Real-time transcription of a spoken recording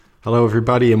Hello,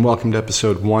 everybody, and welcome to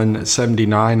episode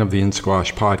 179 of the In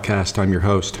Squash podcast. I'm your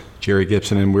host, Jerry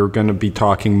Gibson, and we're going to be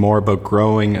talking more about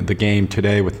growing the game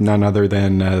today with none other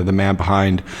than the man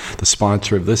behind the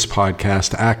sponsor of this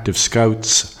podcast, Active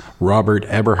Scouts, Robert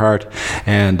Eberhardt.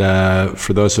 And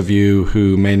for those of you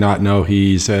who may not know,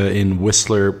 he's in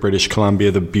Whistler, British Columbia,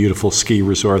 the beautiful ski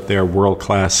resort there,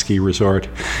 world-class ski resort.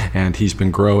 And he's been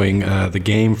growing the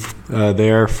game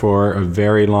there for a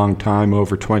very long time,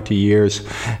 over 20 years,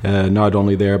 not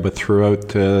only there, but throughout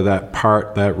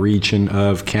that region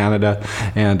of Canada.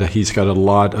 And he's got a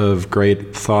lot of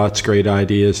great thoughts, great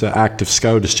ideas. Active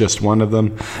Scout is just one of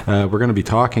them. We're going to be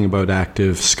talking about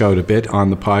Active Scout a bit on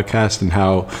the podcast and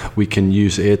how we can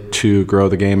use it to grow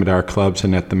the game at our clubs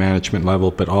and at the management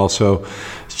level. But also,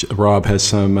 Rob has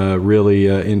some really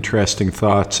interesting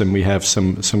thoughts, and we have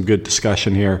some good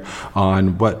discussion here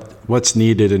on what's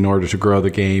needed in order to grow the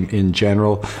game in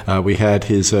general. We had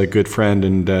his good friend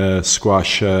and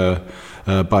squash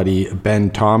buddy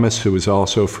Ben Thomas, who is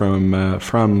also from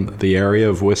the area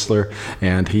of Whistler,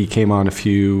 and he came on a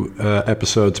few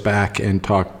episodes back and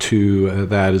talked to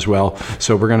that as well.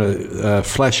 So we're going to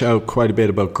flesh out quite a bit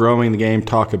about growing the game,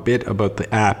 talk a bit about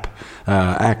the app,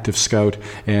 Active Scout,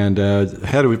 and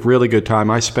had a really good time.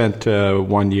 I spent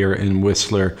 1 year in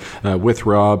Whistler with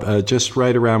Rob, just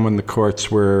right around when the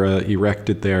courts were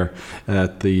erected there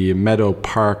at the Meadow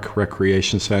Park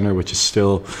Recreation Center, which is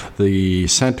still the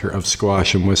center of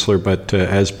squash in Whistler. But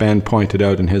as Ben pointed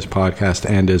out in his podcast,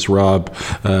 and as Rob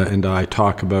and I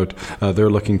talk about, they're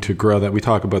looking to grow that. We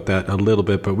talk about that a little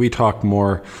bit, but we talk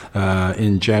more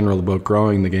in general about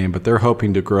growing the game. But they're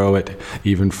hoping to grow it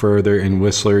even further in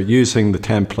Whistler using the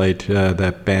template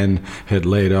that Ben had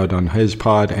laid out on his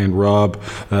pod, and Rob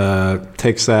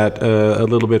takes that a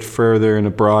little bit further in a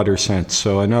broader sense.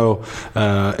 So I know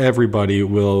everybody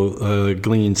will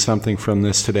glean something from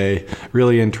this today.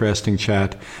 Really interesting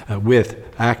chat with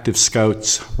Active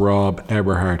Scouts, Rob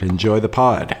Eberhardt. Enjoy the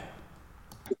pod.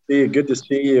 Good to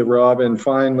see you, Rob, and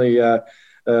finally to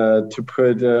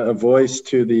put a voice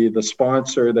to the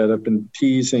sponsor that I've been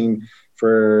teasing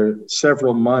for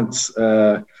several months.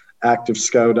 Active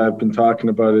Scout, I've been talking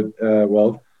about it.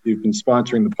 You've been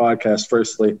sponsoring the podcast.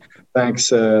 Firstly, thanks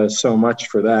so much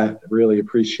for that. Really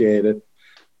appreciate it.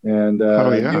 And you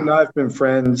and I've been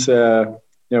friends.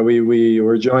 We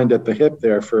were joined at the hip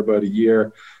there for about a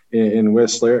year in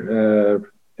Whistler,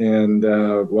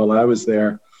 while I was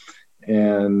there,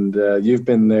 and you've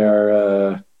been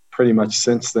there pretty much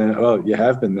since then. Well, you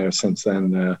have been there since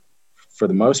then, for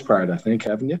the most part, I think,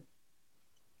 haven't you?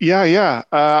 Yeah.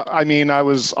 I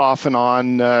was off and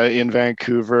on in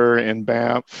Vancouver, in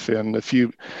Banff, in a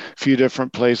few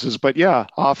different places. But yeah,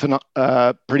 off and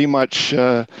pretty much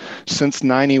since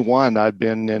 '91, I've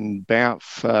been in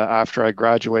Banff after I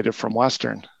graduated from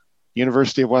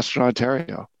University of Western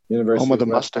Ontario, home of the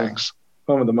Mustangs.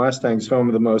 Home of the Mustangs, home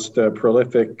of the most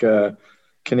prolific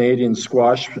Canadian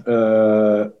squash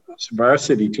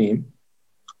varsity team.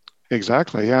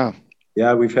 Exactly, yeah.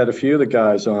 Yeah, we've had a few of the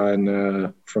guys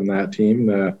on from that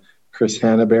team. Chris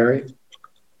Hannaberry,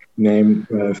 name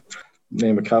a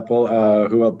couple.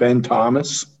 Who else? Ben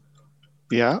Thomas.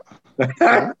 Yeah.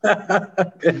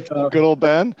 Good old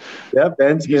Ben. Yeah,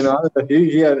 Ben's been on. I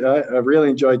really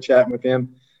enjoyed chatting with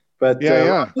him. But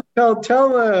tell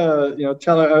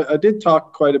I did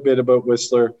talk quite a bit about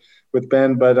Whistler with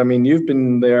Ben, but I mean, you've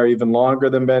been there even longer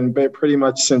than Ben, pretty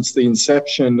much since the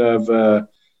inception of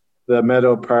the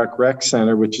Meadow Park Rec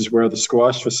Center, which is where the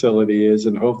squash facility is,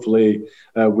 and hopefully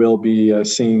we'll be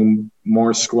seeing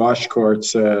more squash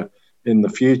courts in the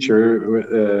future,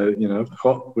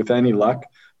 with any luck.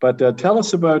 But tell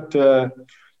us about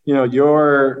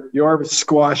your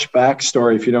squash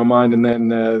backstory, if you don't mind, and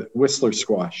then Whistler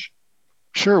squash.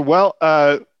 Sure. Well,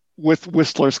 with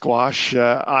Whistler squash,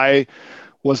 I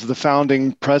was the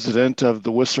founding president of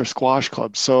the Whistler Squash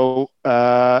Club. So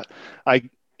when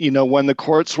the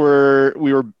courts were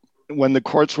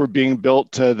being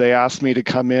built, they asked me to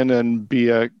come in and be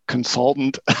a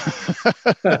consultant.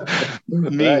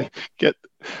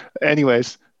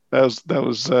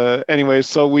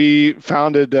 So we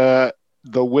founded the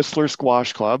Whistler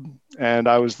Squash Club, and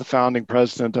I was the founding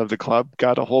president of the club.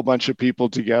 Got a whole bunch of people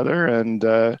together,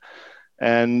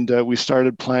 and we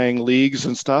started playing leagues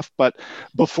and stuff. But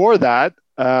before that,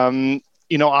 I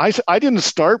didn't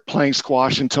start playing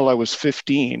squash until I was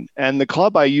 15, and the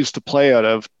club I used to play out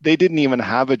of, they didn't even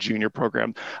have a junior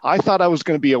program. I thought I was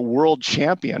going to be a world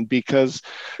champion because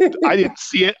I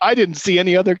didn't see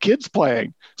any other kids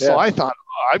playing. So I thought,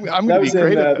 I'm going to be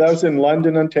great at this. That was in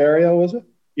London, Ontario, was it?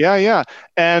 Yeah.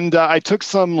 And I took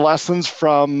some lessons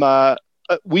from,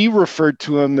 we referred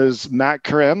to him as Matt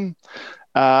Karim.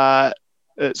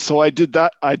 So I did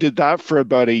that. I did that for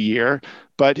about a year,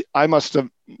 but I must have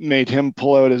made him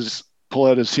pull out his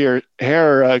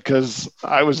hair because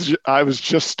I was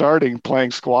just starting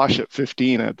playing squash at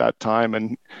 15 at that time,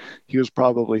 and he was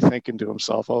probably thinking to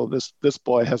himself, "Oh, this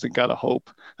boy hasn't got a hope."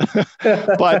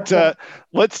 But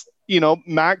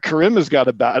Matt Karim has got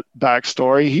a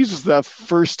backstory. He's the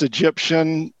first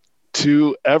Egyptian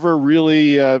to ever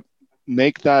really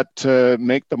make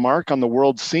the mark on the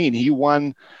world scene. He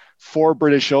won 4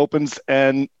 British Opens,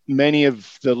 and many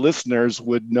of the listeners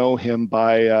would know him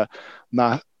by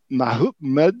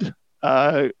Mahmoud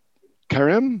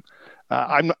Karim.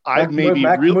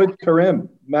 Mahmoud Karim.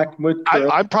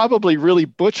 I'm probably really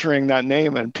butchering that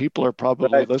name, and people are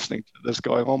probably listening to this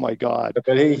going, "Oh my God!"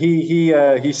 But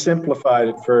he simplified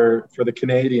it for the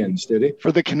Canadians, did he?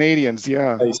 For the Canadians,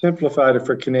 yeah. He simplified it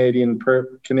for Canadian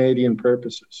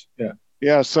purposes. Yeah.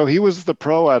 Yeah. So he was the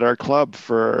pro at our club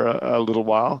for a little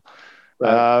while.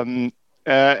 Right.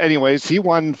 Anyways, he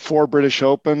won 4 British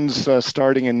Opens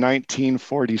starting in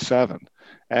 1947.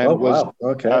 And was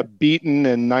beaten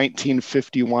in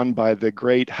 1951 by the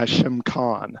great Hashim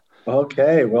Khan.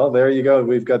 Okay, well, there you go.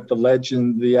 We've got the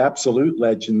legend, the absolute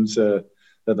legends, the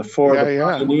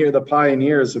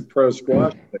pioneers of pro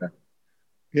squash there.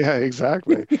 Yeah,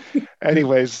 exactly.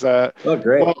 Anyways,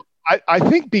 great. Well, I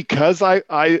think because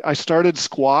I started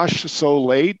squash so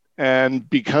late, and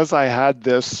because I had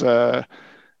this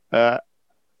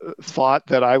thought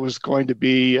that I was going to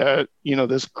be,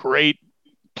 this great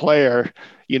player,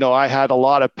 I had a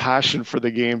lot of passion for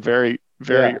the game very,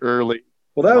 very early.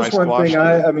 Well, that was one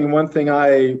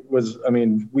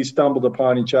thing we stumbled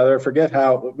upon each other. I forget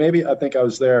how, I think I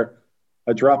was there.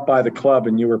 I dropped by the club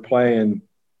and you were playing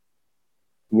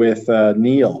with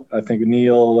Neil. I think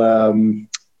Neil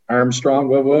Armstrong.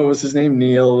 What was his name?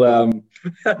 Neil,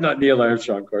 not Neil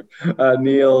Armstrong, of course.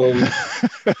 Neil.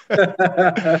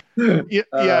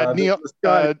 Neil.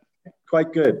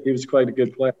 Quite good. He was quite a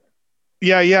good player.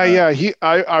 Yeah.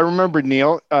 I remember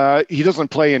Neil. He doesn't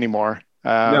play anymore.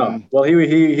 No. Well,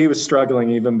 he was struggling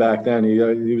even back then.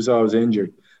 He was always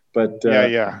injured. But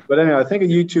But anyway, I think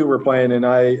you two were playing, and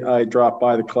I dropped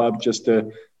by the club just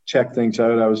to check things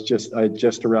out. I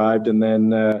just arrived, and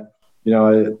then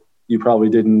you probably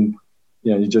didn't.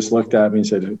 You just looked at me and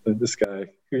said, "This guy,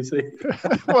 who's he?"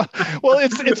 well,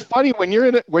 it's funny when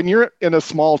you're in a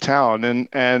small town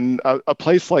and a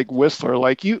place like Whistler,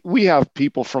 we have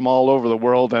people from all over the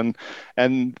world, and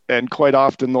quite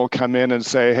often they'll come in and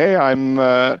say, "Hey, I'm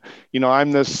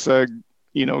this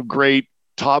great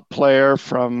top player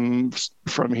from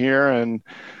here," and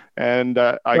from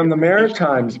the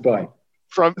Maritimes, boy.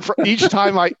 From each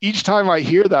time I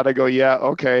hear that, I go, yeah,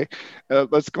 okay,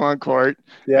 let's go on court.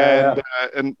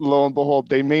 And lo and behold,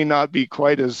 they may not be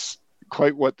quite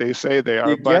what they say they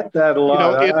are. Get that a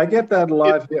lot. I get that a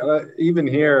lot. Even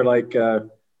here, like a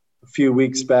few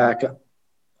weeks back,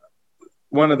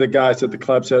 one of the guys at the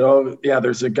club said, "Oh, yeah,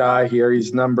 there's a guy here.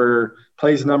 He's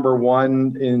plays number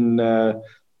 1 in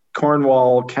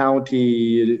Cornwall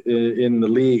County in the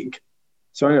league."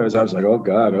 So anyways, I was like, "Oh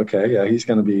God, okay, yeah, he's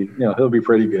going to be, he'll be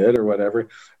pretty good or whatever."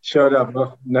 Showed up,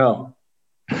 no. No.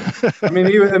 I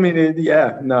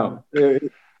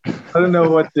don't know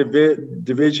what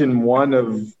Division 1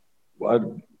 of, I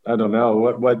don't know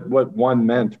what 1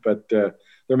 meant, but there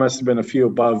must have been a few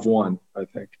above 1, I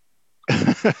think.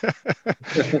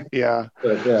 Yeah.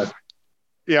 But, yeah.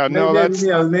 Yeah.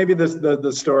 Maybe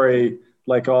the story,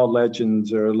 like all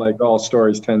legends or like all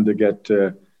stories, tend to get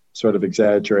sort of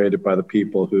exaggerated by the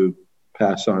people who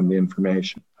pass on the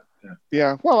information.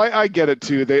 Yeah. Well, I get it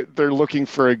too. They're looking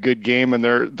for a good game, and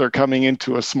they're coming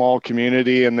into a small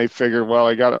community, and they figure, well,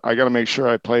 I got to make sure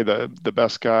I play the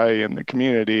best guy in the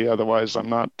community. Otherwise, I'm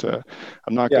not going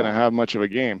to have much of a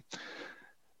game.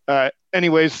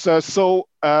 Anyways, so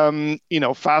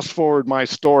fast forward my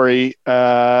story.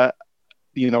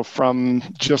 From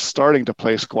just starting to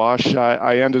play squash,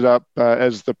 I ended up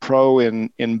as the pro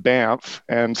in Banff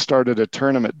and started a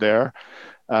tournament there.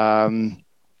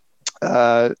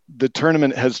 The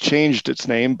tournament has changed its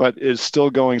name, but is still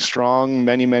going strong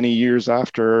many, many years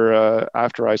after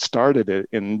I started it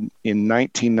in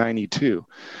 1992.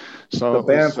 So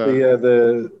Banff,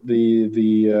 the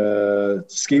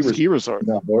ski resort.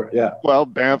 Yeah. Well,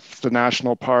 Banff, the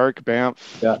national park.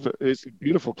 Banff, it's a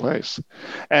beautiful place.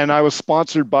 And I was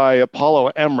sponsored by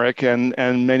Apollo Emmerich, and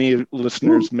many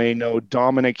listeners may know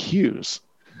Dominic Hughes.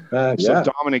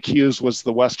 Dominic Hughes was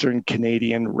the Western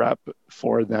Canadian rep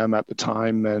for them at the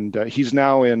time, and he's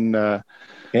now in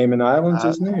Cayman Islands,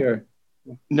 isn't he? Or?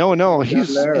 No, he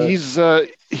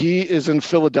is in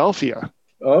Philadelphia.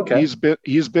 Okay.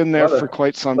 He's been there for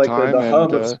quite some like time. The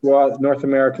hub of North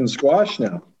American squash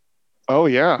now. Oh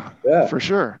yeah, for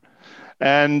sure.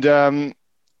 And then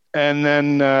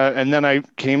I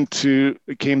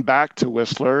came back to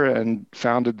Whistler and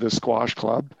founded the squash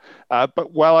club.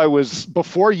 But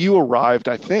before you arrived,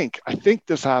 I think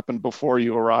this happened before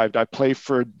you arrived. I played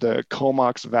for the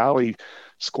Comox Valley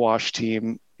squash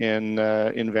team in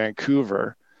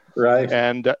Vancouver, right?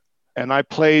 And I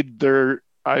played their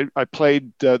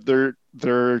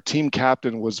their team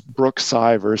captain was Brooke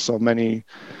Siver. So many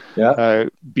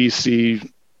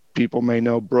BC people may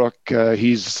know Brooke.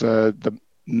 He's the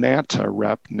Manta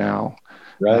rep now,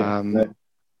 right?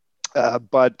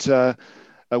 But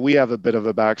we have a bit of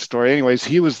a backstory. Anyways,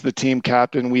 he was the team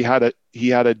captain. He had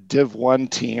a Div 1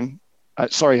 team, a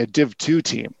Div 2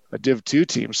 team.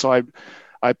 So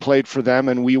I played for them,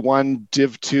 and we won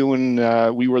Div 2,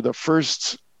 and we were the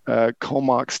first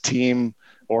Comox team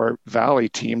or Valley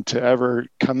team to ever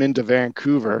come into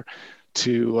Vancouver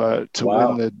to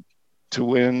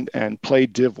win and play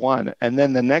Div 1. And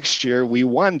then the next year we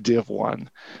won Div 1,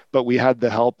 but we had the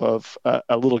help of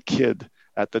a little kid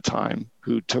at the time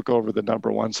who took over the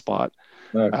number 1 spot.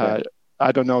 Okay.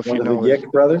 I don't know if you know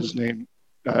his name,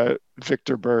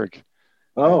 Victor Berg.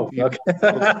 Oh, okay.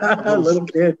 A little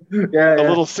kid. Yeah. A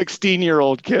little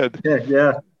 16-year-old kid.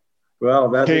 Yeah. Well,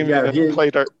 that came in and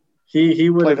played our. He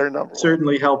would have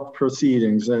certainly helped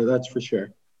proceedings. That's for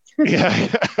sure. Yeah.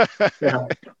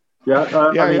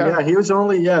 Yeah. He was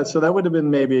only so that would have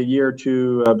been maybe a year or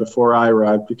two before I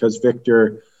arrived, because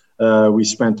Victor, we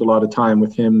spent a lot of time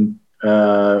with him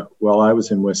while I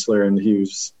was in Whistler, and he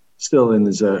was still in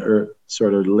his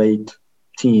sort of late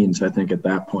teens, I think, at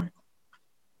that point.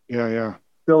 Yeah.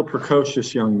 Still a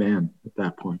precocious young man at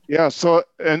that point. Yeah. So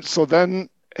then,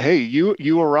 hey,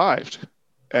 you arrived,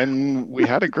 and we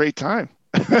had a great time.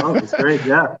 Oh, it was great.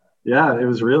 Yeah. Yeah, it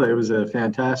was a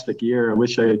fantastic year. I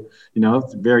wish I,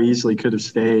 very easily could have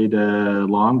stayed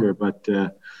longer, but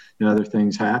other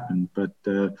things happened. But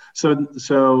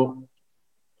so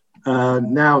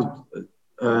now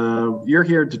you're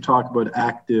here to talk about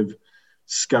Active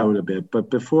Scout a bit. But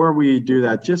before we do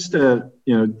that, just to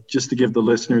give the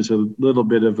listeners a little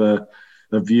bit of a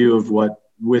view of what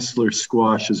Whistler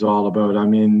squash is all about. I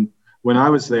mean, when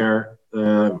I was there,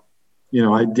 I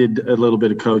did a little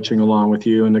bit of coaching along with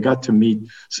you, and I got to meet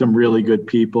some really good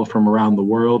people from around the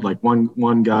world. Like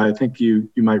one guy, I think you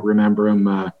might remember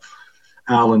him,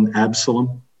 Alan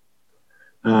Absalom.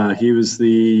 He was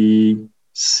the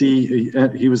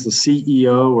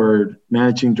CEO or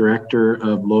managing director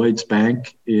of Lloyd's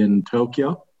Bank in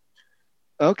Tokyo.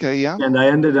 Okay, yeah. And I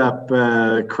ended up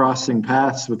crossing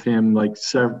paths with him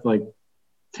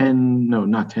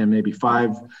maybe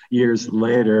 5 years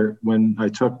later, when I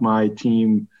took my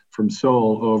team from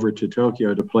Seoul over to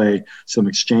Tokyo to play some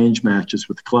exchange matches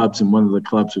with clubs, and one of the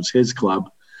clubs was his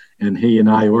club, and he and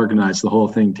I organized the whole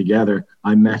thing together.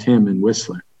 I met him in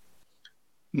Whistler.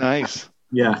 Nice.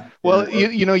 Yeah. Well,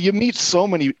 you meet so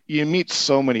many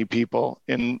people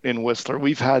in Whistler.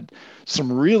 We've had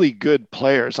some really good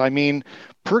players. I mean,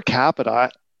 per capita,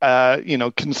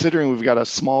 considering we've got a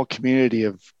small community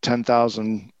of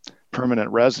 10,000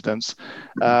 permanent residents,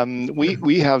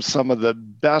 we have some of the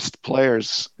best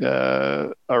players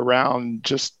around,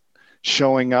 just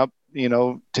showing up,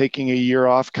 taking a year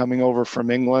off, coming over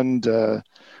from England,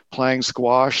 playing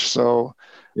squash. So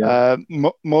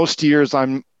most years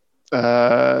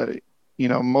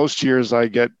most years I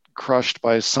get crushed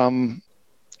by some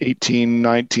 18,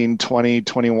 19, 20,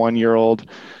 21-year-old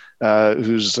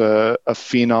who's a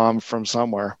phenom from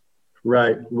somewhere.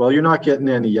 Right. Well, you're not getting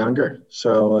any younger,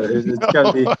 so it's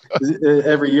got to be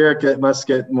every year. It must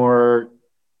get more.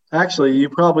 Actually, you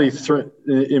probably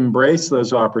embrace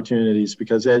those opportunities,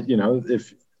 because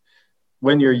if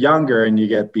when you're younger and you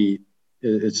get beat,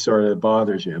 it sort of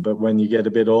bothers you. But when you get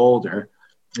a bit older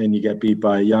and you get beat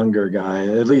by a younger guy,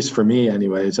 at least for me,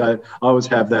 anyways, I always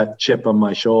have that chip on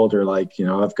my shoulder, like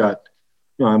I've got,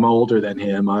 I'm older than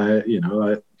him. I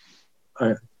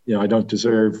don't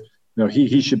deserve.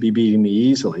 He should be beating me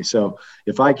easily. So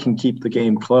if I can keep the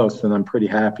game close, then I'm pretty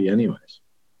happy anyways.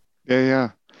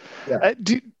 Yeah.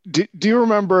 Do you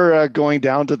remember going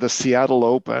down to the Seattle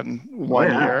Open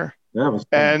one year? That was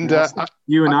fantastic. And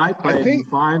you and I played in the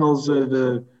finals of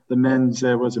the men's,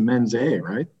 was a men's A,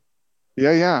 right?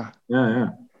 Yeah.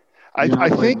 I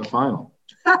think the final.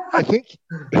 I think.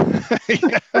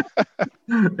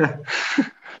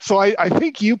 So I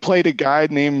think you played a guy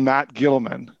named Matt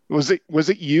Gilman. Was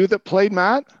it you that played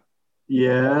Matt?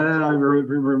 Yeah,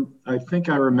 I think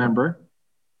I remember.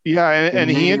 Yeah, and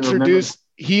he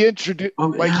he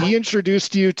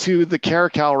introduced you to the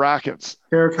Caracal rackets.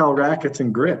 Caracal rackets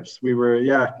and grips. We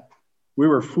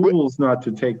were fools not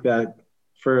to take that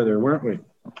further, weren't we?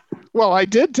 Well, I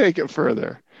did take it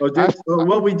further.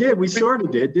 Well, we did. We sort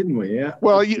of did, didn't we? Yeah.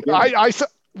 Well,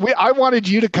 I wanted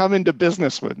you to come into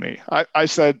business with me. I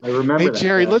said, "Hey,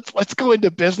 Jerry, let's go into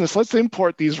business. Let's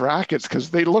import these rackets because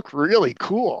they look really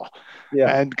cool." Yeah.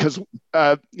 And because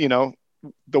the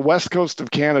west coast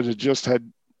of Canada just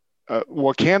had,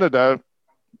 Canada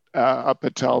up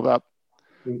until that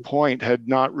point had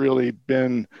not really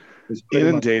been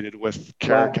inundated with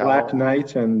Caracal. Black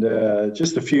Knight and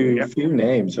just a few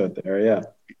names out there. Yeah.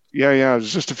 Yeah. It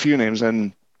was just a few names,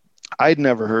 and I'd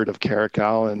never heard of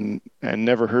Caracal and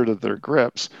never heard of their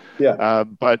grips. Yeah.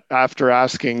 But after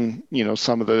asking,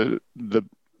 some of the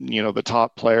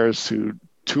top players who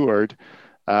toured,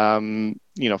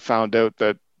 found out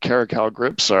that Caracal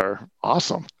grips are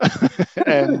awesome,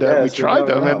 and we tried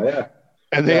them,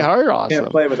 and they are awesome.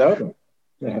 Can't play without them.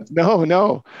 Yeah.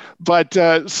 No. But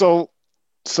so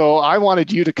I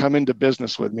wanted you to come into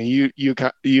business with me. You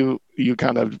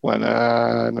kind of went,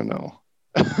 I don't know.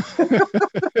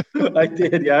 I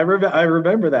did. Yeah, I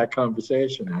remember that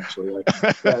conversation actually.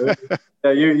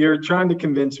 You're trying to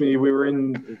convince me. We were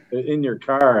in your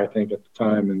car, I think, at the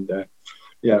time, and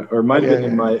or might have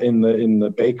been in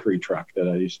the bakery truck that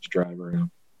I used to drive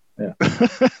around. Yeah,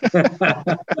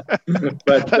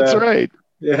 but that's right.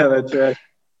 Yeah, that's right.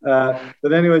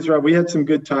 But anyways, Rob, we had some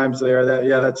good times there.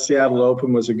 That Seattle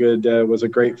Open was a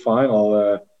great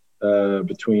final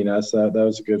between us. That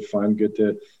was a good fun. Good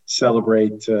to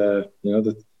celebrate.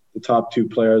 The top two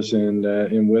players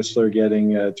in Whistler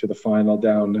getting to the final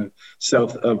down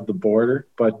south of the border.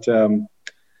 But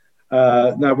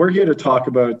now we're here to talk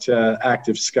about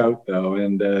Active Scout, though,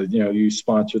 and you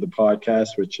sponsor the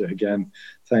podcast, which again,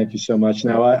 thank you so much.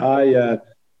 Now I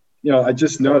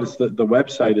just noticed that the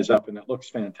website is up and it looks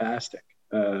fantastic.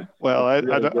 Well, I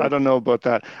don't know about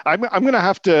that. I'm going to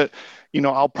have to,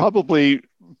 I'll probably.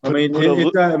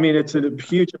 It's a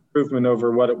huge improvement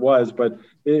over what it was, but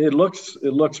it looks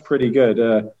pretty good.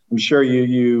 I'm sure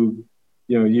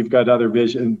you've got other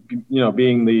vision.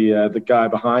 Being the guy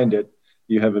behind it,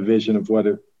 you have a vision of what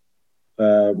you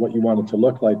want it to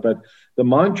look like. But the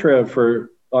mantra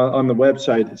on the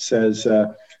website, it says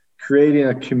creating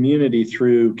a community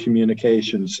through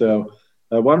communication. So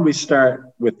why don't we start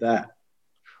with that?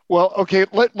 Well, okay.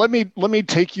 Let me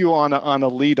take you on a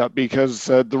lead up, because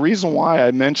the reason why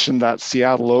I mentioned that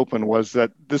Seattle Open was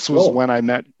that this was when I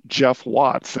met Jeff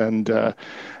Watts, and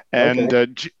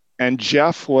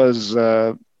Jeff was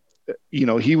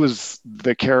he was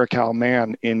the Caracal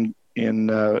man in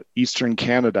Eastern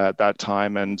Canada at that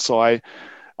time, and so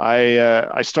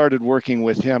I started working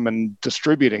with him and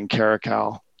distributing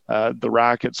Caracal the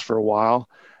rackets for a while,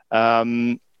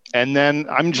 and then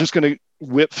I'm just going to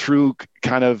whip through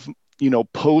kind of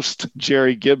post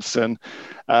Jerry Gibson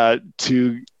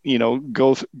to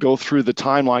go through the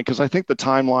timeline, because I think the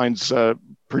timeline's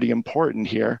pretty important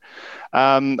here.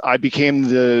 I became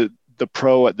the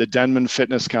pro at the Denman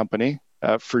Fitness Company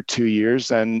for 2 years,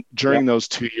 and during those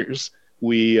 2 years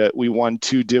we won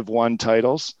 2 Div 1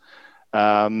 titles,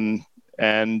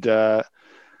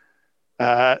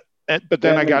 but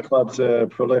then I got club's a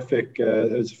prolific.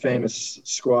 It was a famous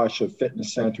squash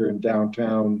fitness center in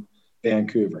downtown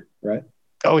Vancouver, right?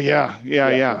 Oh yeah.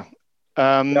 In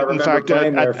fact,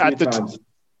 at the time,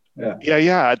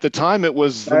 at the time it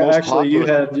was the most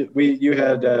popular. You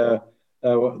had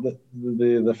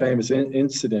the famous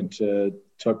incident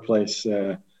took place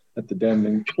at the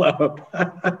Denman Club.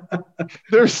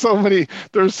 There's so many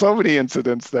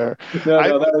incidents there.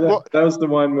 That was the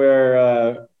one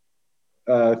where.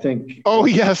 I think. Oh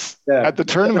yes, at the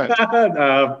tournament.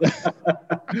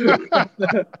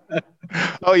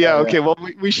 Oh yeah. Okay. Well,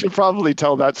 we should probably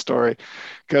tell that story,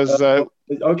 because.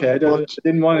 Okay, I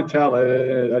didn't want to tell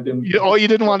it. I didn't. You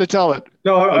didn't want to tell it.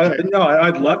 No, okay.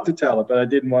 I'd love to tell it, but I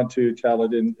didn't want to tell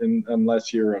it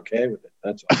unless you're okay with it.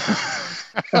 That's all.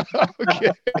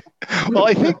 Okay. Well,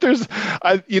 I think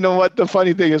you know what? The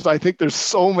funny thing is, I think there's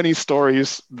so many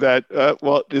stories that.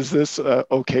 Is this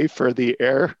okay for the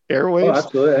airwaves? Oh,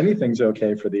 absolutely. Anything's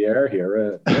okay for the air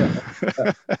here.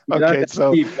 Okay,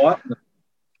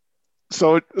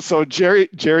 So Jerry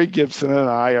Gibson and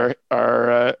I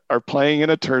are playing in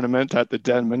a tournament at the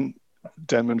Denman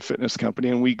Fitness Company,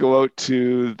 and we go out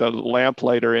to the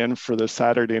Lamplighter Inn for the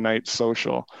Saturday night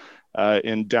social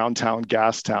in downtown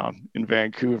Gastown in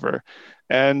Vancouver,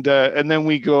 and then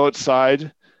we go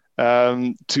outside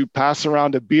to pass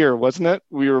around a beer, wasn't it?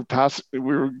 We were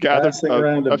gathered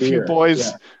a few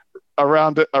boys.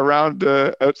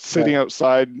 sitting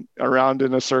outside around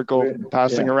in a circle,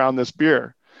 passing around this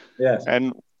beer. Yes.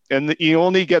 And you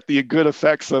only get the good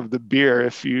effects of the beer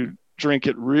if you drink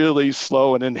it really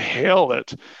slow and inhale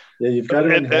it. Yeah, you've got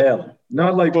to inhale.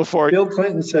 Not like before. Bill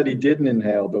Clinton said he didn't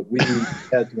inhale, but we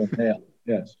had to inhale.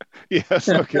 Yes. Yes.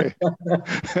 Okay.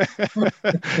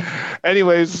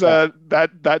 Anyways,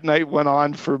 that night went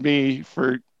on for me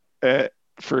for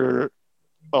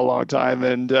a long time,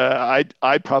 and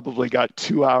I probably got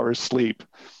 2 hours sleep,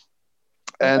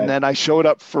 and then I showed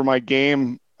up for my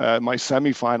game, my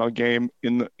semifinal game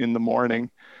in the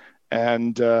morning,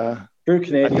 and true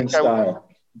Canadian style.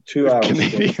 2 hours.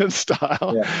 Canadian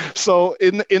style. Yeah. So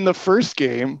in the first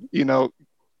game,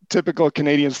 typical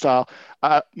Canadian style,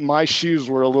 my shoes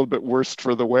were a little bit worse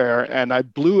for the wear, and I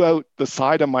blew out the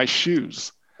side of my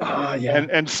shoes. Oh, yeah.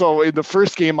 And so in the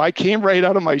first game, I came right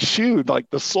out of my shoe, like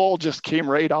the sole just came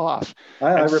right off.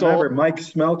 I remember Mike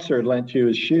Smeltzer lent you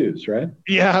his shoes, right?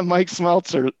 Yeah, Mike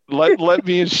Smeltzer let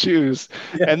me his shoes,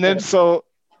 and then so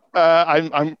first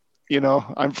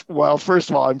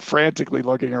of all, I'm frantically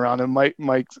looking around, and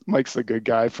Mike's a good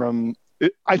guy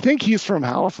I think he's from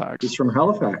Halifax. He's from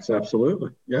Halifax,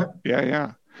 absolutely. Yeah.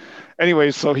 Yeah.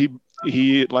 Anyway, so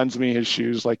he lends me his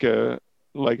shoes like a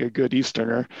good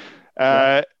Easterner.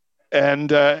 And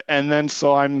then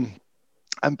so I'm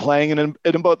playing, and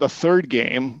in about the third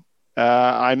game,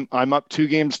 I'm up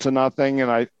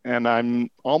 2-0, and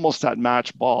I'm almost at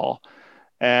match ball.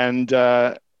 And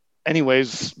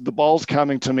anyways, the ball's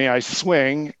coming to me. I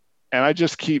swing, and I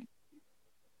just keep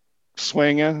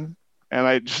swinging, and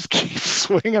I just keep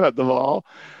swinging at the ball.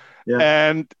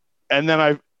 Yeah. And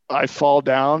then I fall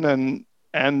down,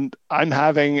 and I'm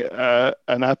having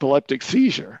an epileptic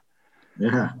seizure.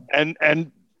 Yeah.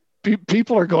 And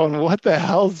people are going, what the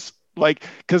hell's like,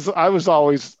 because I was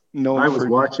always known I was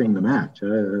watching the match.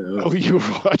 Oh, you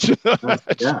were watching the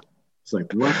match? Yeah. It's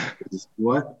like,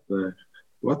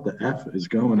 what the F is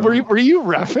going on? Were you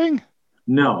reffing?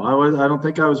 No, I don't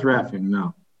think I was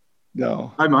reffing.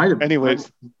 No. I might have.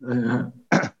 Anyways.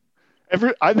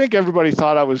 I think everybody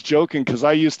thought I was joking, because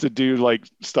I used to do like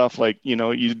stuff like,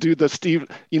 you do the Steve,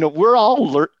 we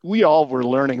all were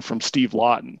learning from Steve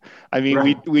Lawton. I mean,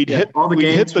 right. we'd hit all the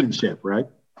gamesmanship, right?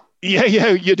 Yeah.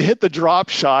 You'd hit the drop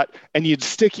shot, and you'd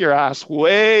stick your ass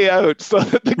way out so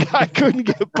that the guy couldn't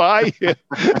get by you.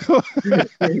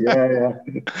 Yeah.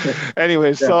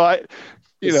 Anyway, so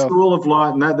School of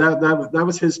Lawton, that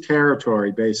was his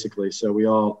territory, basically. So we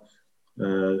all,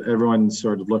 everyone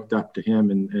sort of looked up to him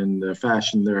and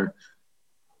fashioned their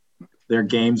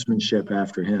gamesmanship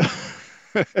after him.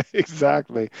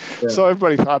 Exactly. Yeah. So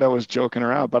everybody thought I was joking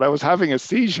around, but I was having a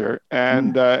seizure,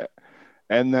 and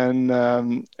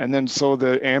then so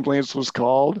the ambulance was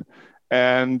called,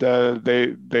 and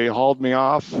they hauled me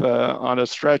off on a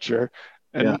stretcher.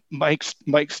 And Mike's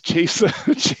chasing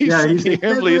the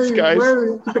ambulance guys.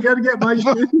 I got to get my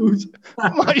shoes.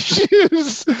 My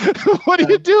shoes. What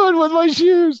are you doing with my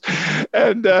shoes?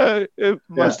 And it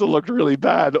must have looked really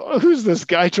bad. Who's this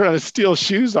guy trying to steal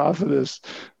shoes off of this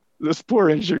poor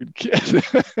injured kid?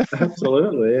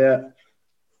 Absolutely, yeah.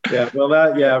 Yeah, well,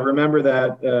 I remember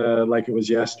that like it was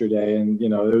yesterday, and it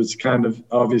was kind of,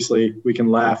 obviously we can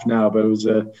laugh now, but it was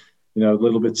a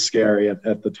little bit scary at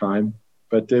the time.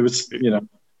 But it was,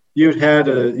 you'd had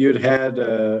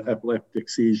epileptic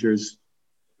seizures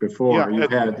before.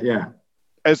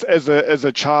 As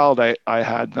a child, I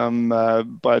had them,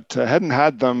 but hadn't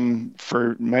had them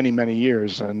for many, many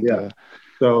years. And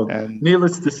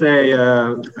needless to say,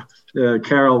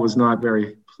 Carol was not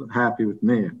very happy with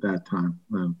me at that time.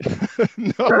 No,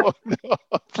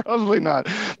 probably not.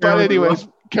 But anyways,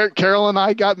 Carol and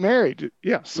I got married.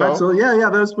 Yeah. So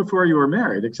that was before you were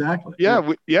married. Exactly.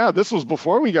 Yeah. This was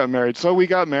before we got married. So we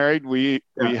got married. We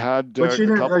had. But she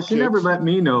never let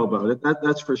me know about it.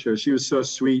 That's for sure. She was so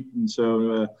sweet and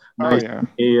so nice to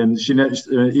me. And she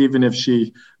even if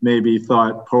she maybe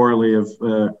thought poorly of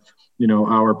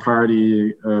our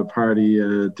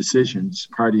partying decisions.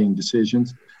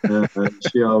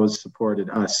 She always supported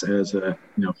us as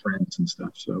friends and stuff.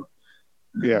 So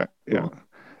yeah.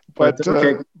 But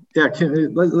okay,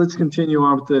 let's continue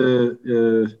on with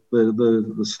the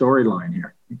storyline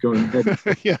here. Go ahead.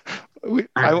 Yeah,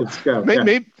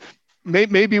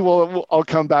 maybe I'll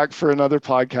come back for another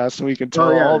podcast, and we can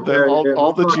tell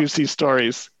all the juicy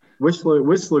stories.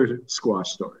 Whistler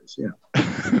squash stories, yeah.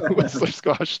 Whistler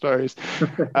squash stories.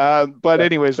 But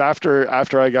anyways, after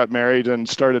I got married and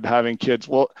started having kids,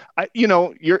 well,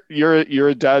 you're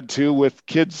a dad too, with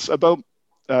kids about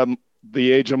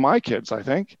the age of my kids, I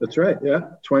think. That's right. Yeah.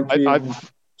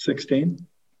 16.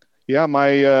 Yeah.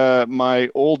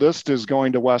 My oldest is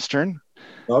going to Western.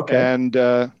 Okay.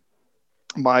 And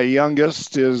my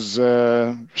youngest is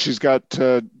she's got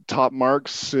top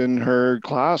marks in her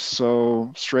class,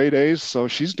 so straight A's, so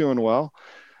she's doing well.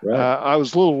 Right. I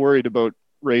was a little worried about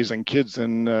raising kids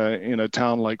in a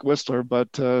town like Whistler,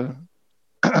 but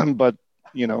but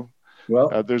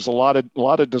Well, there's a lot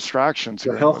of distractions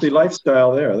a here. healthy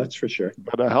lifestyle there, that's for sure.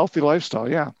 But a healthy lifestyle,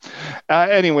 yeah.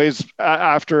 Anyways,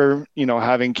 after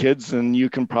having kids, and you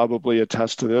can probably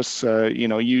attest to this,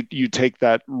 you take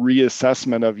that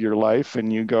reassessment of your life,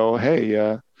 and you go,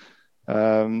 hey,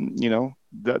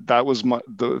 that was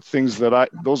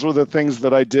those were the things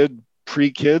that I did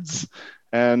pre-kids,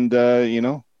 and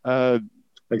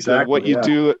Exactly. what you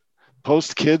do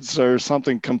post kids are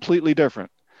something completely different.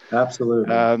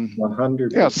 Absolutely.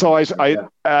 100%. Yeah. So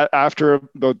after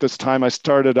about this time, I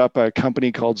started up a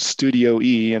company called Studio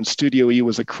E, and Studio E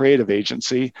was a creative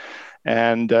agency.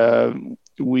 And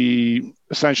we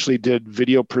essentially did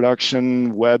video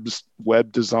production, web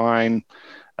design,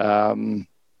 all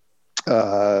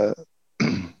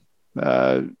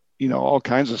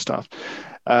kinds of stuff.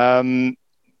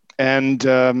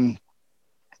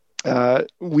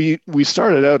 We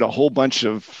started out a whole bunch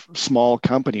of small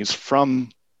companies from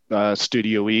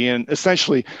Studio E, and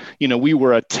essentially, we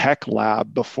were a tech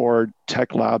lab before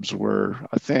tech labs were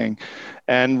a thing.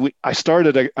 And I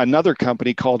started another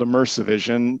company called Immersive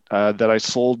Vision that I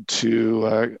sold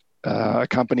to a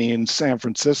company in San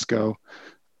Francisco.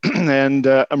 And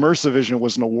Immersive Vision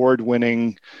was an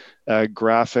award-winning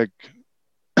graphic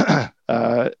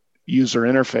user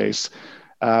interface.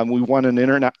 We won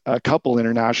a couple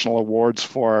international awards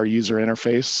for our user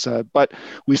interface, but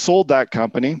we sold that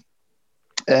company.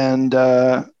 And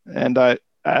I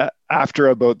after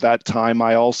about that time,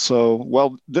 I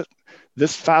also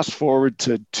this fast forward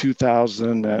to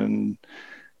 2000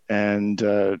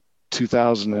 and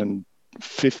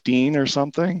 2015 or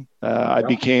something. I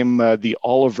became the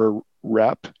Oliver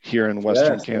rep here in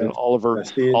Western Canada. Oliver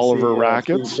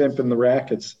Rackets. Pimping the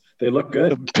rackets. They look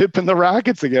good. Pimping the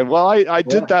rackets again. Well, I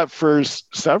did that for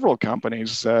several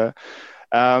companies, and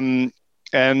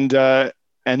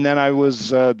then I was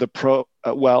the pro.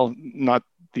 Not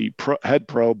the head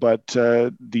pro, but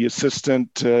the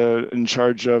assistant in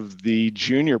charge of the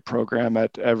junior program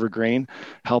at Evergreen,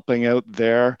 helping out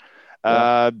there.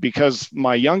 Because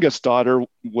my youngest daughter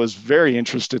was very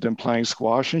interested in playing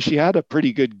squash, and she had a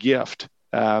pretty good gift.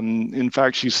 In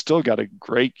fact, she's still got a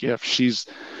great gift. She's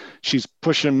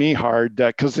pushing me hard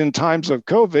because in times of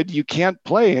COVID, you can't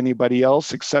play anybody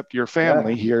else except your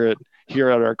family here at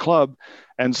our club.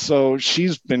 And so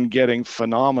she's been getting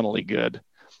phenomenally good.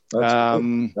 But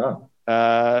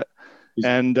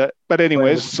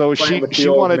anyways, so she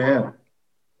wanted,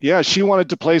 she wanted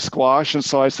to play squash. And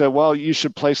so I said, well, you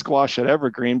should play squash at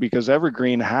Evergreen because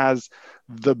Evergreen has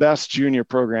the best junior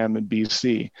program in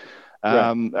BC,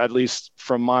 at least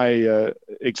from my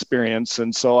experience.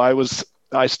 And so I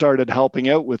started helping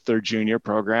out with their junior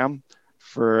program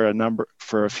for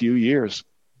a few years,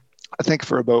 I think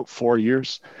for about 4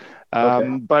 years.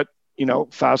 But,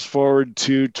 fast forward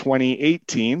to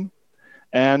 2018,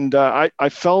 and I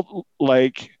felt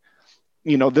like,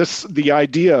 the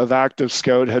idea of Active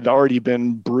Scout had already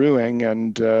been brewing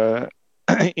and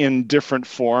in different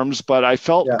forms, but I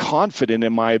felt confident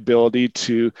in my ability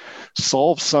to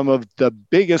solve some of the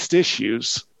biggest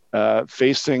issues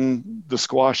facing the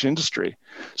squash industry.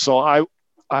 So I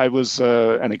was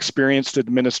an experienced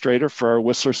administrator for our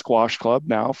Whistler Squash Club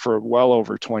now for well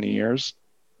over 20 years.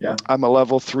 Yeah. I'm a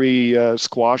level 3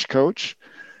 squash coach.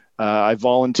 I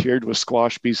volunteered with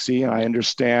Squash BC, and I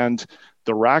understand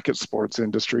the racket sports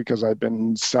industry because I've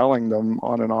been selling them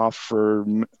on and off for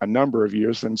a number of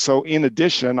years. And so in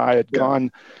addition, I had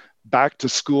gone back to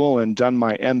school and done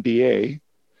my MBA.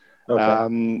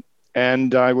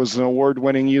 And I was an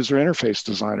award-winning user interface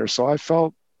designer. So I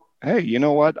felt, hey, you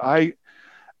know what? I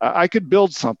could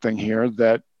build something here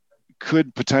that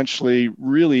could potentially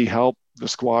really help the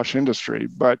squash industry.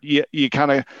 But I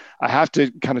have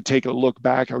to kind of take a look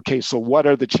back. Okay, so what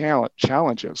are the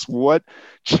challenges? What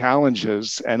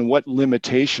challenges and what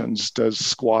limitations does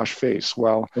squash face?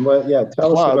 Well,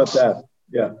 tell us about that.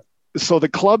 Yeah. So the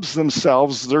clubs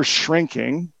themselves, they're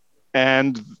shrinking,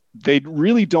 and they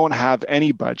really don't have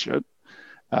any budget.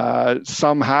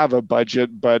 Some have a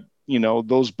budget, but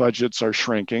those budgets are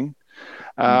shrinking.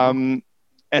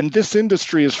 And this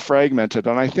industry is fragmented.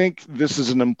 And I think this is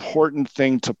an important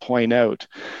thing to point out,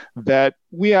 that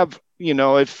we have,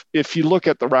 if you look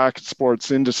at the racket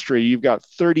sports industry, you've got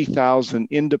 30,000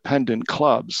 independent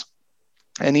clubs,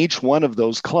 and each one of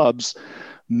those clubs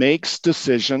makes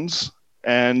decisions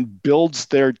and builds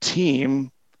their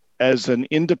team as an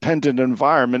independent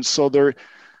environment. So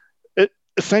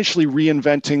essentially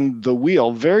reinventing the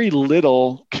wheel. Very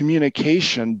little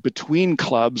communication between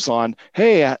clubs on,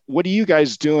 hey, what are you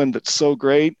guys doing that's so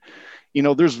great?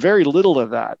 There's very little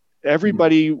of that.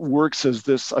 Everybody works as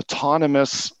this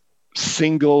autonomous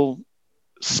single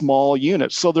small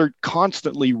unit. So they're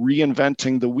constantly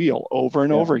reinventing the wheel over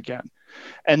and over again.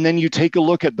 And then you take a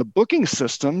look at the booking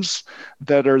systems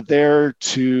that are there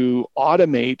to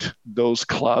automate those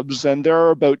clubs. And there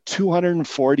are about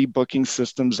 240 booking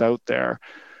systems out there,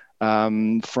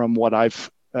 from what I've,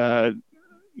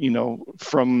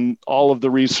 from all of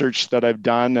the research that I've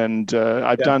done. And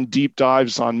I've done deep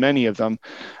dives on many of them.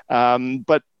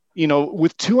 But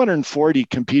with 240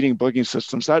 competing booking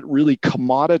systems, that really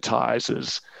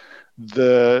commoditizes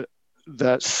the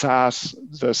SaaS,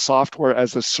 the software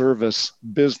as a service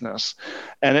business.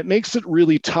 And it makes it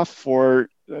really tough for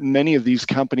many of these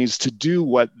companies to do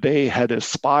what they had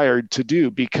aspired to do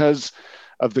because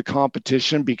of the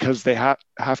competition, because they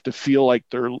have to feel like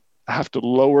have to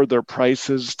lower their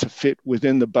prices to fit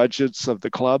within the budgets of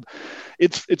the club.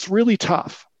 It's really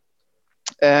tough.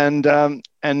 And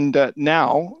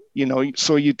now,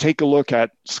 so you take a look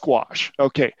at squash.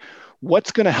 Okay,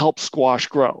 what's going to help squash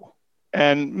grow?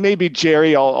 And maybe,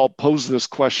 Jerry, I'll pose this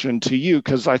question to you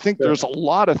because I think there's a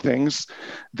lot of things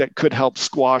that could help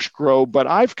squash grow, but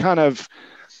I've kind of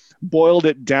boiled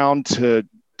it down to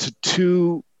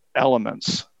two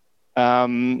elements.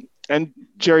 And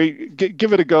Jerry,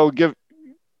 give it a go. Give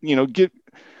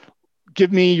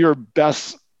me your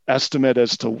best estimate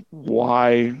as to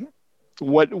why.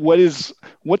 What's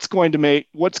going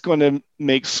to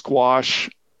make squash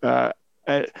a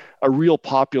real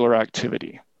popular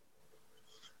activity?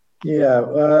 Yeah,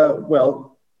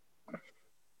 well,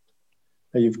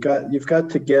 you've got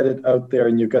to get it out there,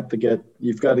 and you've got to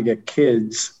get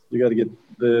kids, you got to get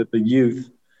the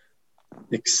youth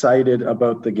excited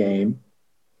about the game.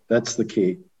 That's the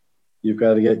key. You've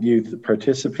got to get youth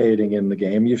participating in the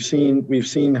game. We've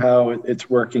seen how it's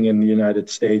working in the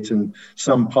United States and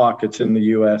some pockets in the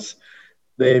U.S.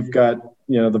 They've got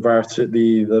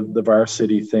the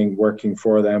varsity thing working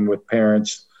for them with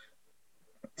parents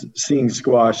seeing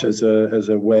squash as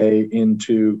a way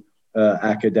into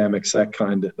academics, that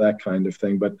kind of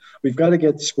thing. But we've got to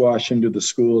get squash into the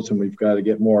schools, and we've got to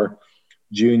get more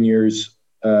juniors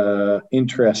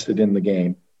interested in the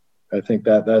game. I think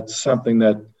that's something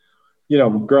that,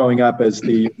 growing up as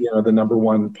the number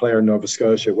one player in Nova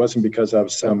Scotia, it wasn't because I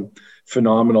was some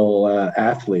phenomenal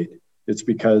athlete. It's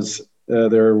because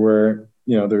there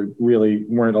really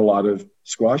weren't a lot of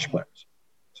squash players.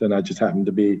 So I just happened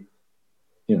to be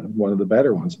one of the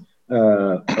better ones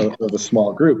of a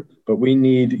small group. But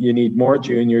you need more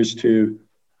juniors to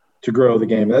grow the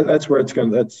game. That's where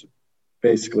that's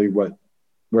basically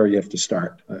where you have to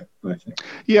start, I think.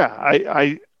 Yeah,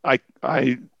 I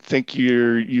think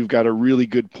you've got a really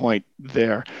good point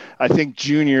there. I think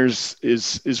juniors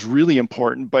is really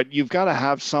important, but you've got to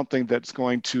have something that's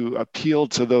going to appeal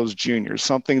to those juniors,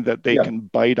 something that they can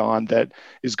bite on, that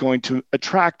is going to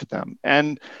attract them.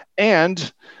 And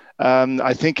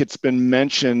I think it's been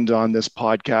mentioned on this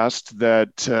podcast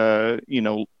that,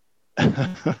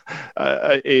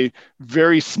 a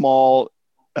very small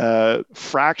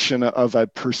fraction of a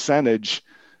percentage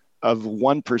of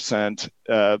 1%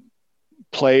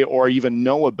 play or even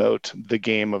know about the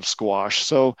game of squash.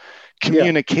 So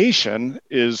communication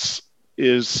is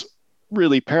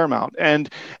really paramount. And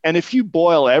if you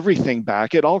boil everything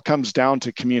back, it all comes down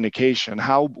to communication.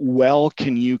 How well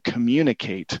can you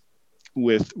communicate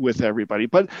with everybody?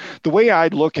 But the way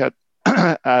I'd look at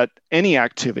at any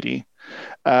activity,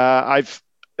 I've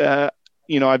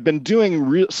been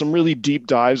doing some really deep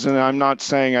dives, and I'm not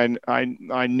saying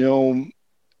I know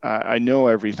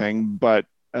everything, but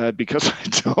because I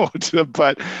don't.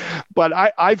 But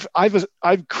I've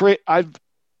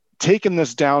taken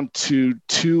this down to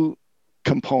two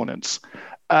components.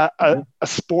 A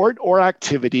sport or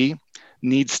activity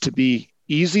needs to be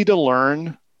easy to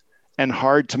learn and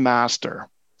hard to master.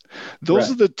 Those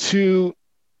are the two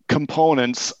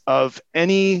components of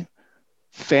any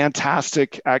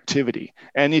fantastic activity.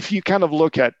 And if you kind of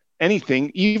look at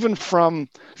anything, even from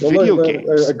video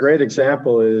games, a great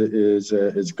example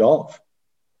is golf.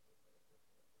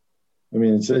 I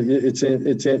mean, there's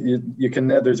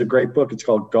a great book. It's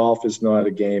called "Golf is Not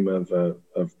a Game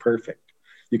of Perfect."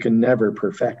 You can never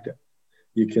perfect it.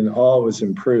 You can always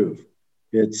improve.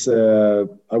 It's I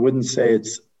wouldn't say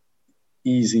it's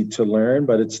easy to learn,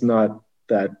 but it's not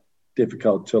that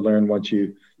difficult to learn once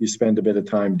you spend a bit of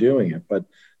time doing it. But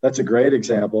that's a great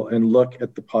example. And look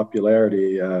at the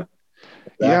popularity. And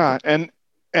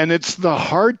it's the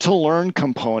hard to learn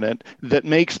component that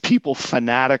makes people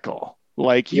fanatical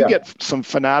Like you get some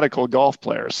fanatical golf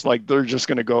players, like they're just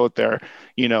going to go out there,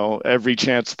 every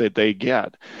chance that they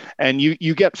get. And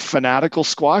you get fanatical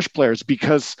squash players,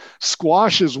 because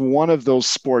squash is one of those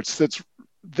sports that's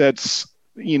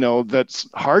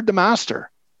hard to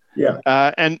master.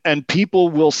 Yeah. And people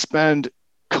will spend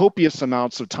copious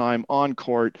amounts of time on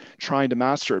court trying to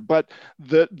master it. But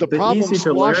the problem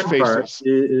squash faces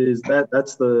is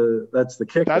that's the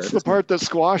kicker. That's the part that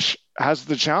squash has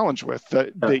the challenge with,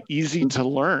 the easy to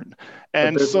learn.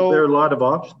 And so there are a lot of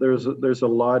options. There's a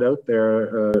lot out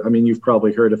there. You've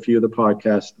probably heard a few of the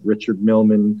podcasts. Richard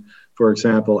Millman, for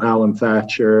example, Alan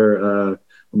Thatcher,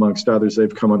 amongst others.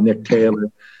 They've come on. Nick Taylor.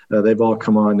 They've all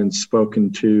come on and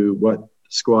spoken to what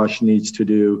squash needs to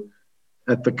do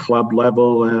at the club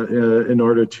level in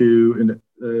order to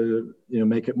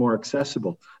make it more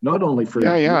accessible, not only for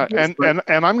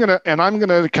and I'm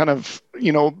gonna kind of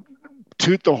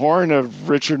toot the horn of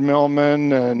Richard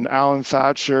Millman and Alan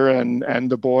Thatcher and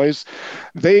the boys.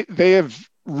 They have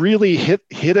really hit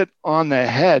it on the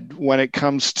head when it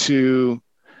comes to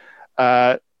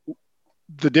the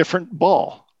different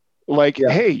ball.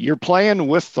 Hey, you're playing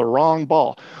with the wrong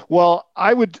ball. Well,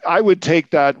 I would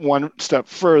take that one step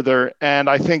further, and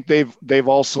I think they've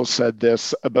also said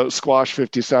this about squash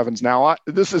 57s. Now,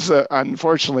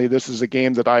 unfortunately, this is a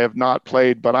game that I have not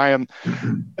played, but I am,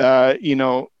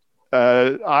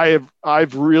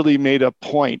 I've really made a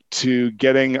point to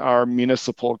getting our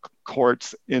municipal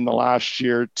courts in the last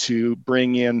year to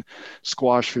bring in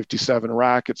squash 57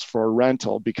 rackets for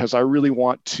rental, because I really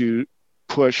want to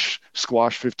push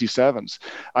squash 57s.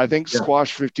 I think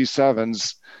squash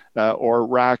 57s or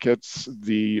rackets,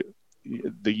 the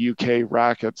UK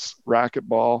rackets,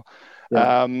 racquetball,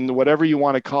 whatever you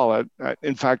want to call it.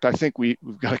 In fact, I think we've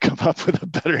got to come up with a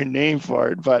better name for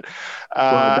it. But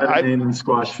a better name than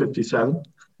squash 57.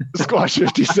 Squash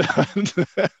 57.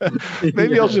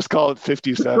 Maybe I'll just call it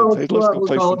 57. Hey, let's go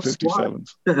play some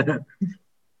 57s.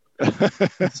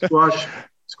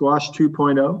 Squash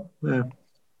 2.0. Yeah.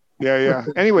 Yeah.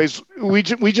 Anyways, we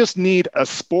just need a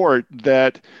sport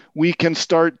that we can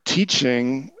start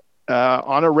teaching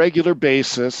on a regular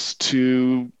basis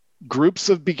to groups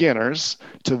of beginners,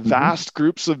 to vast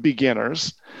groups of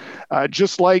beginners,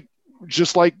 just like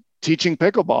teaching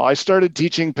pickleball. I started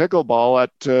teaching pickleball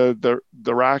at the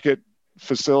racket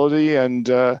facility, and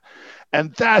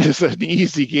that is an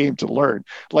easy game to learn.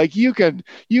 Like you can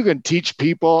teach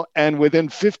people, and within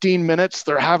 15 minutes,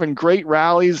 they're having great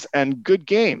rallies and good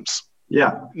games.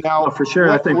 Yeah, now for sure.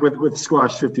 I think with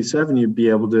squash 57, you'd be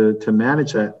able to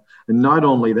manage that. And not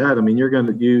only that,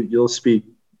 you'll speak.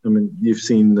 You've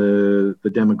seen the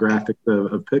demographic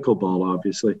of pickleball.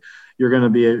 Obviously, you're going to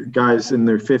be guys in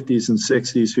their 50s and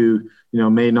 60s who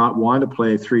may not want to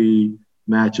play 3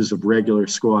 matches of regular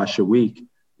squash a week.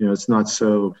 It's not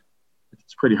so.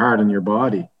 It's pretty hard on your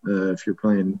body if you're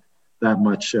playing that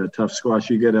much tough squash.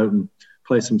 You get out and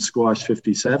play some squash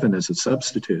 57 as a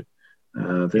substitute.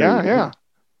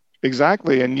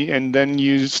 Exactly. And then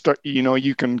you start,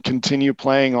 you can continue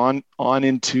playing on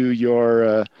into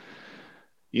your,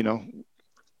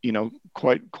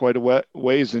 quite a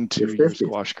ways into your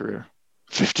squash career.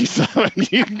 57.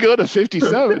 You can go to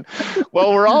 57.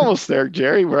 Well, we're almost there,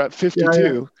 Jerry. We're at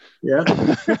 52. Yeah.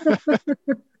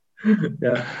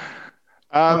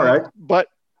 All right. But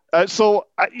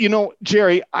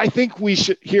Jerry, I think we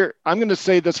should I'm going to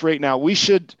say this right now. We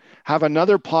should have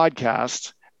another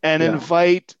podcast and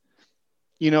invite,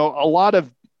 let's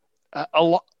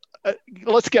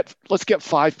get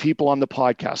 5 people on the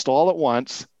podcast all at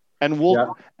once, and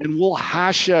we'll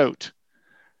hash out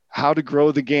how to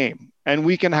grow the game, and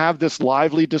we can have this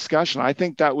lively discussion. I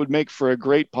think that would make for a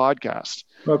great podcast.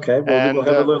 Okay. Well, we'll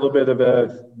have a little bit of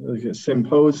a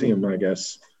symposium, I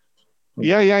guess.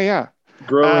 Yeah.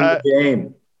 Growing the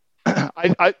game.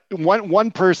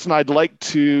 One person I'd like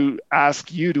to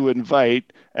ask you to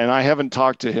invite, and I haven't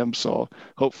talked to him, so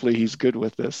hopefully he's good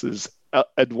with this, is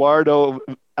Eduardo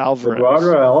Alvarez.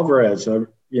 Eduardo Alvarez.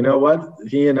 You know what?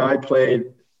 He and I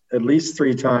played at least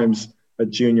 3 times at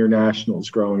junior nationals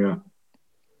growing up.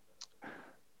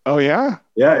 Oh, yeah?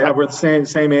 Yeah. We're the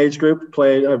same age group. I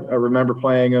remember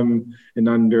playing him in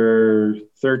under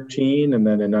 13 and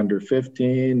then in under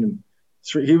 15. And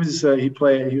he was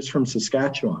from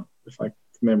Saskatchewan, if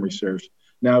memory serves.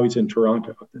 Now he's in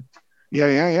Toronto.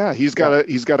 Yeah. He's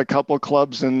got a couple of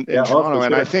clubs in Toronto,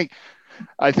 and I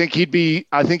think he'd be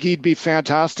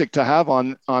fantastic to have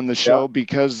on the show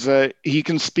because he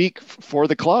can speak for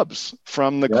the clubs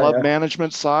from the club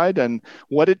management side and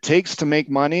what it takes to make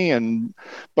money.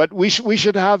 But we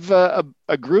should have a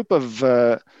group of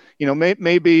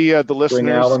maybe the listeners Bring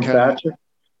Alan Thatcher.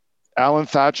 Alan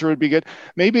Thatcher would be good.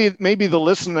 Maybe the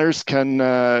listeners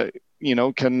can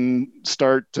can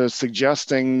start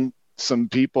suggesting some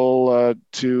people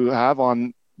to have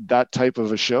on that type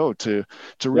of a show to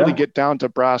really get down to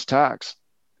brass tacks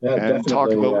and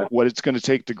talk about what it's going to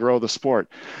take to grow the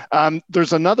sport.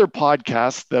 There's another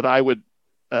podcast that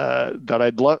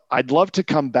I'd love to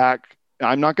come back.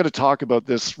 I'm not going to talk about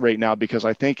this right now because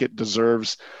I think it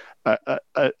deserves a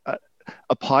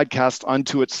podcast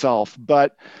unto itself.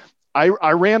 But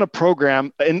I ran a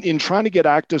program in trying to get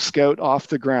Active Scout off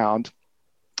the ground.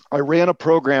 I ran a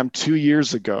program 2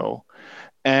 years ago,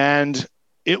 and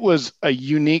it was a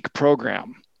unique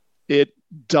program.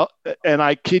 And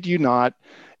I kid you not,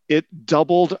 it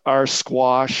doubled our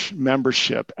squash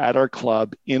membership at our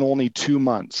club in only 2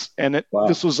 months. And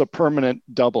this was a permanent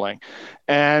doubling.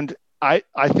 And I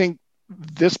think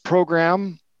this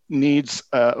program needs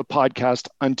a podcast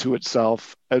unto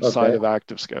itself outside of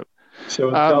Active Scout.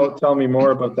 So tell me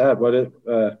more about that.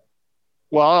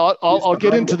 Well, I'll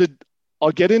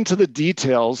get into the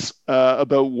details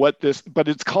about what this, but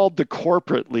it's called the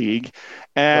Corporate League.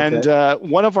 And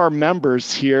one of our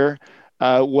members here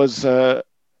was a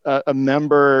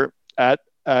member at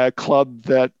a club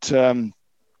that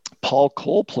Paul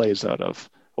Cole plays out of,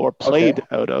 or played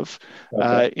out of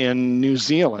in New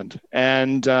Zealand.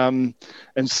 And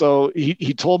so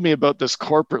he told me about this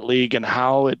Corporate League and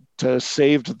how it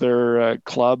saved their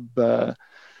club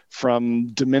from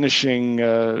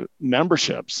diminishing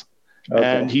memberships.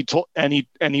 And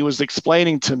he was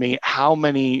explaining to me how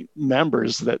many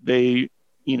members that they,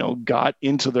 got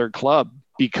into their club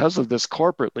because of this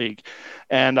Corporate League.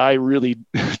 And I really,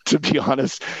 to be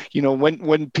honest,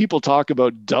 when people talk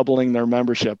about doubling their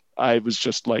membership, I was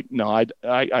just like, no,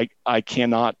 I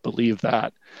cannot believe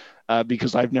that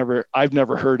because I've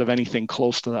never heard of anything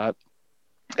close to that.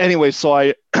 Anyway, so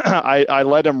I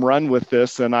let him run with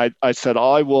this, and I said,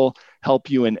 I will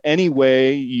help you in any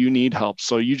way you need help.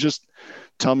 So you just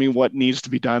tell me what needs to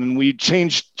be done. And we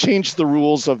changed the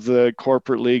rules of the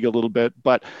Corporate League a little bit,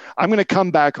 but I'm going to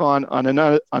come back on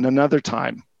another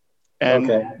time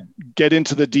and get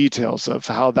into the details of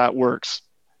how that works,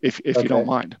 if you don't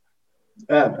mind.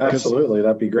 Absolutely.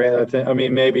 That'd be great.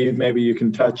 Maybe you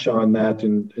can touch on that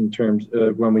in terms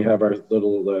when we have our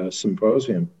little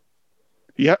symposium.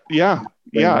 Yeah.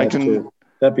 I can.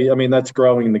 That's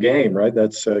growing the game, right?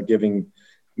 That's giving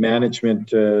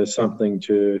management something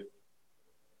to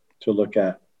look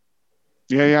at.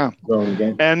 Yeah. Growing the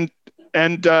game.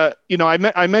 And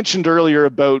I mentioned earlier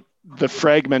about the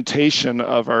fragmentation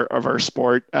of our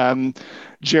sport.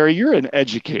 Jerry, you're an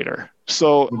educator,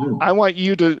 so I want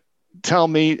you to tell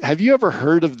me: have you ever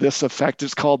heard of this effect?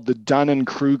 It's called the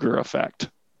Dunning-Kruger effect.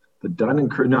 The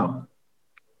Dunning-Kruger? No.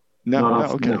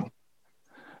 Okay. No.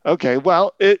 Okay,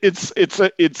 well, it's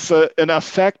an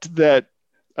effect that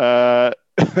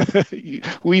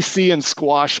we see in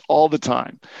squash all the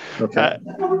time. Okay.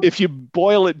 If you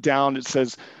boil it down, it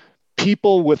says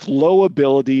people with low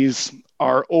abilities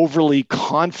are overly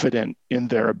confident in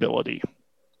their ability.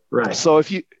 Right. So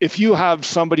if you have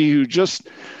somebody who just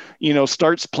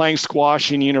starts playing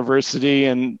squash in university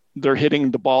and they're hitting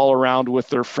the ball around with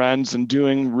their friends and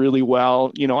doing really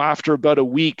well, after about a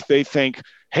week they think,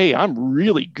 hey, I'm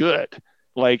really good.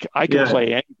 Like I can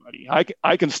play anybody.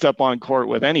 I can step on court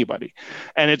with anybody.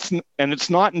 And it's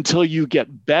not until you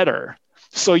get better.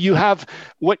 So you have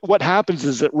what happens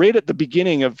is that right at the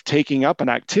beginning of taking up an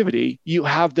activity, you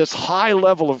have this high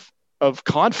level of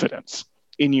confidence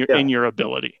in your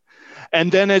ability.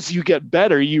 And then as you get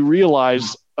better, you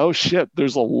realize, oh shit,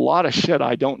 there's a lot of shit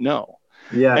I don't know.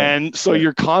 Yeah. And so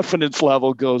your confidence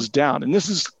level goes down. And this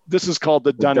is called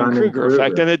the Dunning-Kruger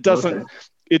effect. And it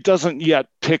doesn't yet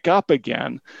pick up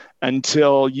again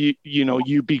until you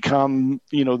become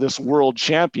this world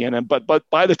champion. But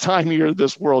by the time you're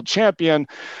this world champion,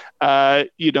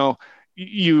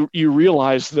 you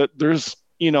realize that there's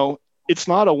it's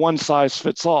not a one size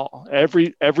fits all.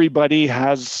 Everybody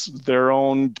has their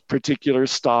own particular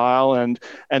style, and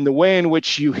the way in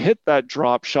which you hit that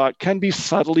drop shot can be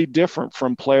subtly different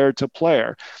from player to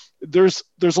player. There's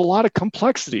a lot of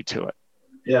complexity to it.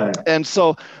 Yeah. And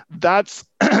so that's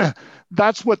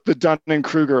what the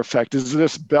Dunning-Kruger effect is,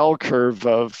 this bell curve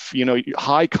of,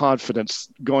 high confidence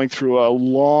going through a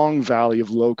long valley of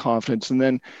low confidence and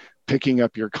then picking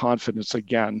up your confidence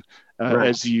again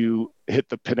as you hit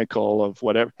the pinnacle of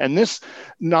whatever. And this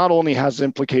not only has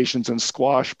implications in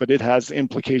squash, but it has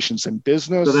implications in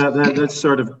business. So that's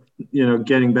sort of,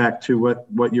 getting back to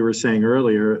what you were saying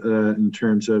earlier in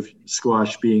terms of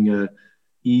squash being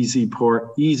should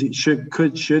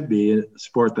be a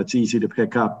sport that's easy to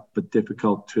pick up but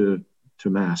difficult to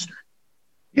master.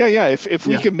 Yeah. If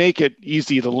we could make it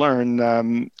easy to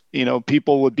learn,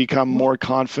 people would become more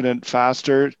confident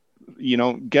faster.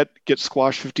 Get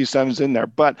Squash 57s in there.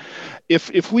 But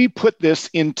if we put this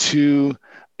into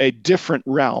a different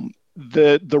realm,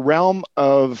 the realm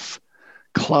of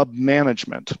club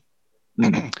management.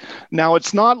 Now,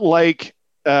 it's not like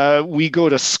we go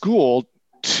to school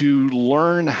to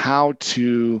learn how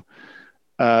to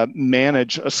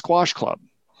manage a squash club.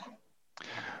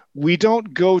 We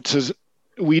don't go to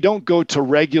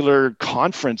regular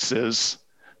conferences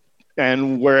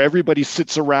and where everybody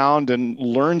sits around and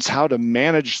learns how to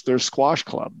manage their squash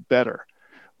club better.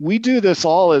 We do this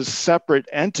all as separate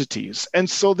entities, and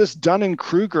so this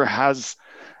Dunning-Kruger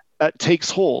takes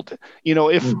hold.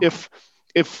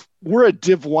 If we're a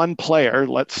Div 1 player,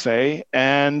 let's say,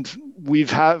 and we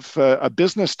have a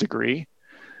business degree,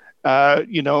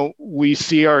 we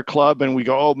see our club and we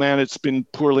go, oh man, it's been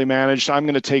poorly managed. I'm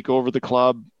going to take over the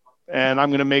club and I'm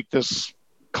going to make this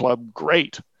club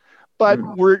great. But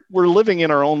we're living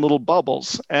in our own little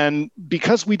bubbles. And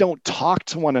because we don't talk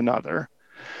to one another,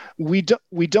 we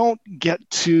don't get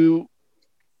to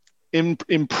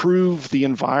improve the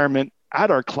environment at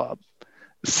our club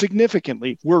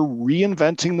significantly. We're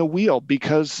reinventing the wheel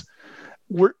because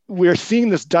we're seeing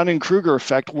this Dunning-Kruger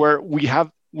effect where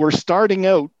we're starting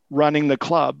out running the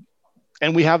club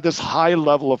and we have this high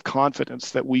level of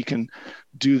confidence that we can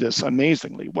do this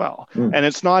amazingly well. And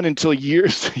it's not until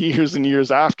years and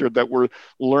years after that we're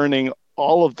learning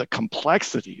all of the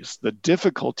complexities, the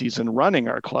difficulties in running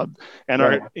our club, and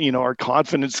our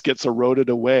confidence gets eroded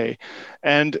away.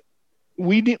 And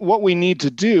what we need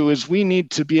to do is we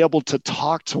need to be able to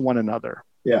talk to one another,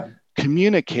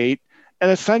 communicate,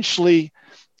 and essentially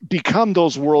become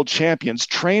those world champions,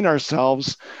 train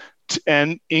ourselves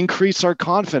and increase our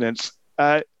confidence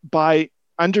by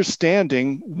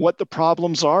understanding what the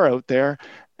problems are out there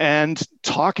and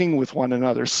talking with one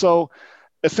another. So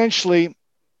essentially,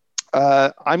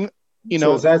 So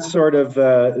is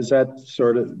that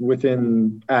sort of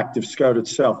within Active Scout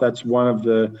itself? That's one of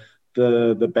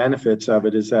the benefits of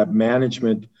it, is that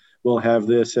management will have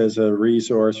this as a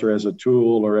resource or as a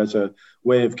tool or as a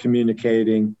way of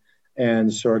communicating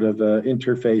and sort of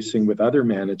interfacing with other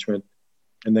management,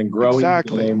 and then growing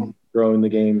the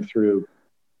game through.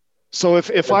 So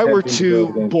if I were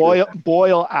to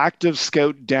boil Active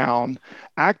Scout down,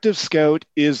 Active Scout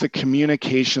is a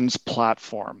communications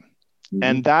platform.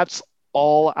 And that's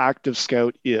all Active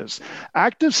Scout is.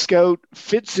 Active Scout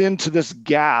fits into this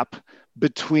gap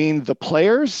between the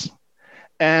players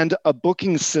and a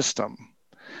booking system.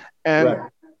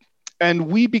 And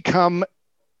we become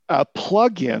a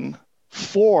plug-in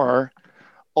for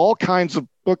all kinds of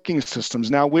booking systems.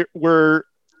 Now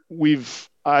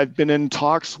I've been in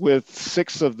talks with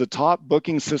 6 of the top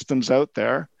booking systems out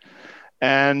there,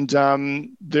 and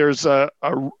there's a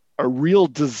real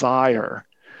desire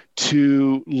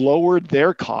to lower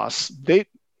their costs. They're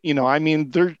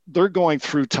going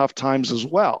through tough times as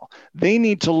well. They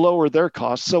need to lower their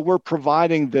costs, so we're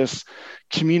providing this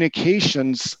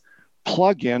communications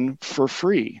plugin for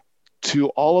free to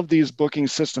all of these booking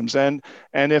systems. And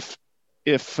if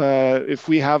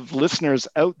we have listeners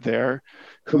out there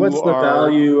who what's the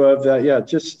value of that? Yeah,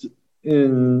 just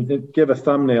give a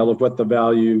thumbnail of what the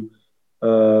value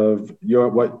of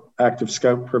what Active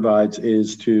Scout provides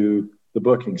is to the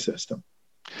booking system.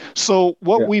 So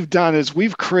what we've done is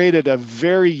we've created a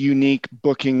very unique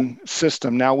booking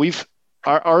system. Now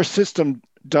our system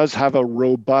does have a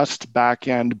robust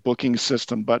back-end booking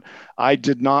system, but I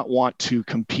did not want to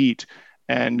compete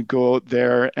and go out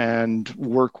there and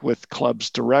work with clubs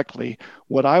directly.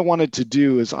 What I wanted to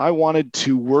do is I wanted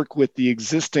to work with the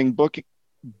existing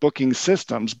booking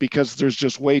systems, because there's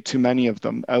just way too many of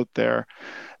them out there.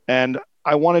 And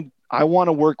I want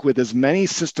to work with as many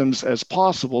systems as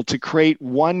possible to create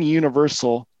one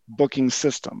universal booking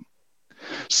system.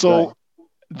 So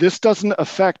this doesn't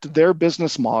affect their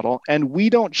business model, and we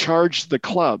don't charge the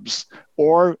clubs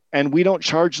and we don't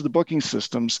charge the booking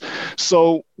systems.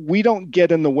 So we don't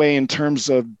get in the way in terms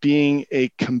of being a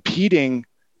competing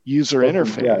user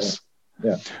interface.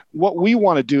 What we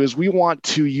want to do is we want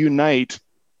to unite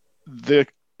the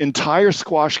entire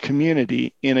squash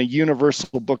community in a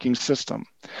universal booking system.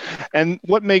 And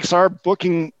what makes our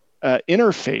booking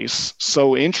interface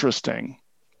so interesting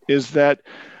is that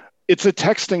it's a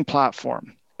texting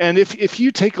platform. And if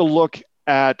you take a look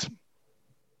at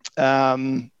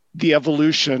the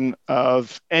evolution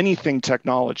of anything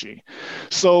technology,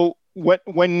 so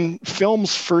when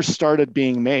films first started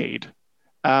being made,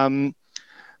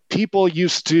 people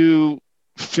used to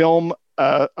film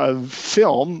a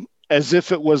film as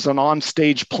if it was an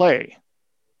on-stage play.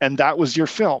 and that was your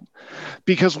film.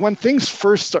 Because when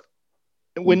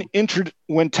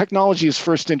technology is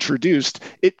first introduced,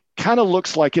 it kind of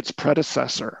looks like its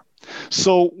predecessor.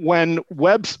 So when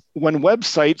the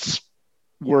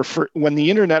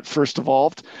internet first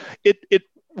evolved, it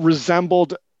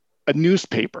resembled a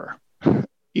newspaper,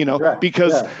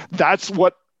 because that's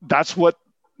what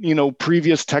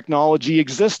previous technology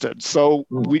existed. So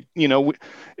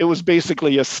it was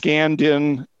basically a scanned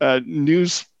in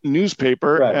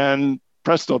newspaper, and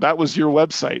presto, that was your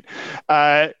website.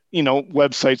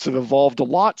 Websites have evolved a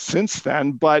lot since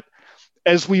then, but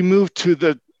as we moved to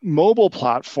the mobile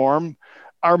platform,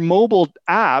 our mobile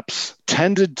apps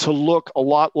tended to look a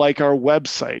lot like our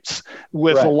websites,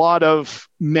 with a lot of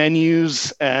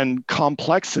menus and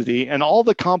complexity, and all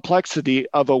the complexity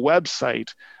of a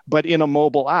website, but in a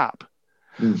mobile app.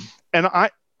 And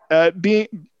I,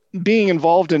 being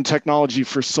involved in technology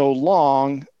for so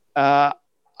long,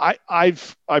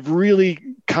 I've really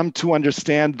come to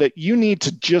understand that you need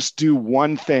to just do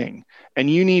one thing, and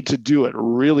you need to do it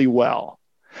really well.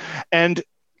 And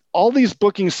all these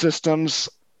booking systems,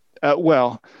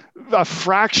 a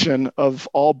fraction of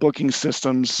all booking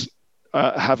systems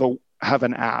have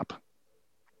an app,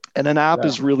 and an app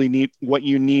is really what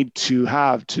you need to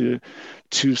have to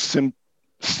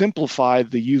simplify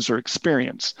the user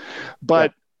experience.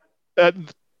 But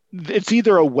it's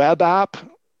either a web app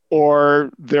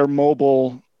or their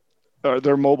mobile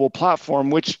platform,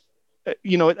 which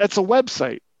it's a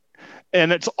website,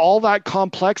 and it's all that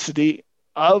complexity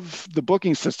of the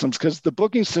booking systems, because the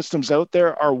booking systems out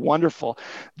there are wonderful.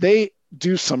 They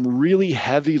do some really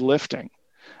heavy lifting.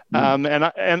 And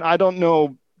I don't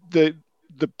know, the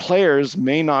players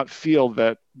may not feel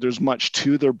that there's much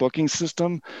to their booking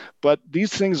system, but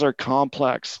these things are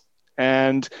complex.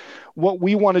 And what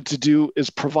we wanted to do is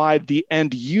provide the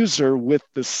end user with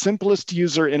the simplest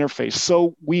user interface.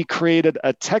 So we created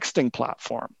a texting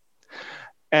platform.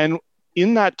 And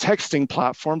in that texting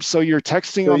platform, so you're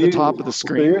texting on the top of the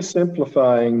screen. So you're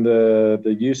simplifying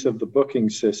the use of the booking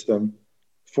system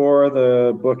for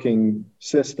the booking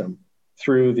system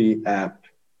through the app.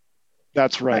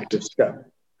 That's right.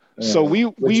 So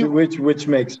which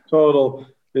makes total.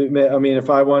 I mean, if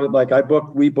I wanted,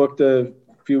 we booked a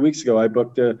few weeks ago. I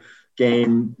booked a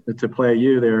game to play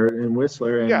you there in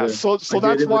Whistler, and so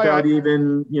that's why without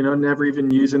even never even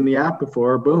using the app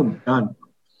before. Boom, done.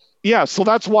 Yeah, so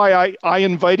that's why I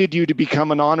invited you to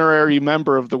become an honorary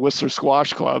member of the Whistler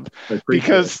Squash Club,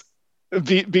 because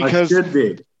I should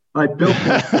be. I built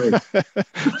that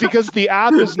because the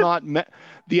app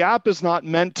is not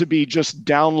meant to be just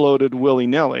downloaded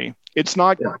willy-nilly. It's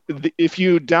not. If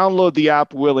you download the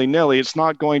app willy-nilly, it's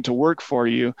not going to work for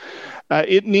you.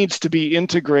 It needs to be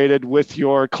integrated with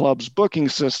your club's booking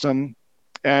system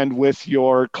and with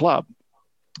your club,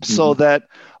 so that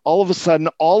all of a sudden,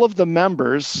 all of the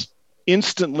members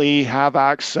instantly have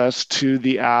access to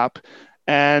the app,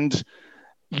 and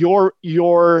your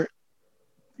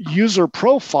user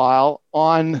profile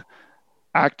on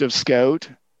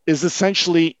ActiveScout is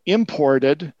essentially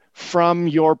imported from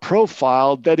your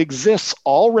profile that exists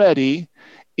already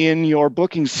in your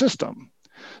booking system.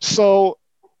 So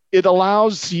it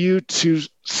allows you to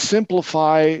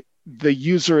simplify the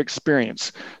user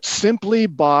experience simply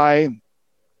by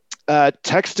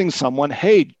texting someone,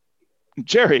 "Hey,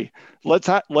 Jerry, let's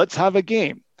have a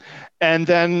game," and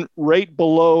then right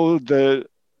below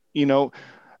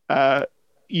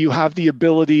you have the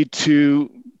ability to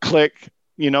click,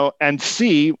 and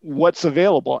see what's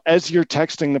available as you're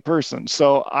texting the person.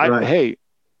 So hey,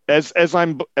 as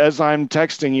I'm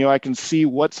texting you, I can see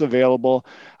what's available.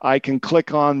 I can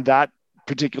click on that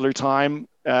particular time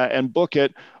and book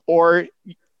it, or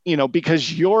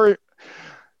because you're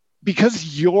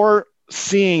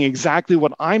seeing exactly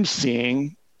what I'm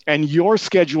seeing, and your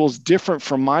schedule is different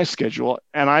from my schedule,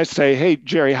 and I say, "Hey,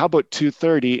 Jerry, how about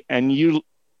 2:30?" and you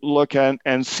look at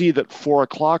and see that 4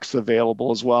 o'clock's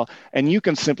available as well, and you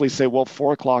can simply say, "Well,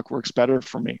 4 o'clock works better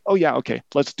for me." "Oh yeah, okay,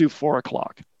 let's do 4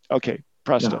 o'clock." Okay,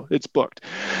 presto, it's booked.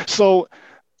 So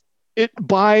it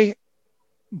by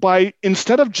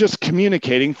instead of just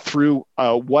communicating through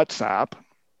WhatsApp,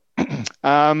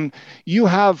 you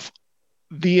have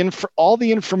all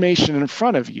the information in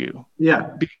front of you. Yeah.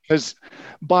 Because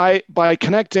by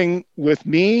connecting with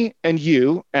me and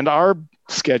you and our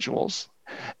schedules,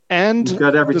 and you've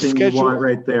got everything you want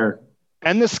right there,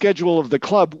 and the schedule of the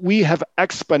club, we have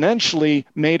exponentially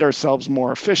made ourselves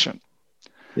more efficient.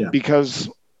 Yeah. Because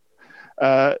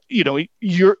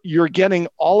you're getting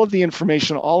all of the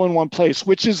information all in one place,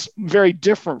 which is very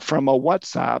different from a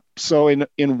WhatsApp. So in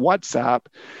WhatsApp,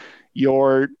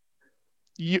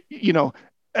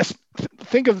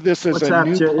 think of this as WhatsApp a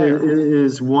new player.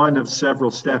 is one of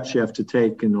several steps you have to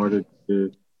take in order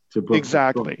to book.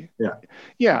 Exactly. Yeah.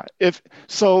 Yeah. If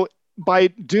so, by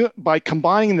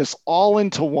combining this all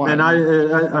into one. And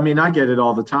I mean, I get it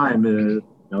all the time. You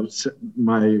know,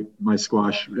 my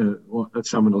squash.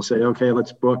 Someone will say, "Okay,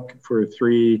 let's book for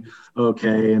 3."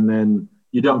 Okay, and then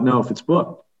you don't know if it's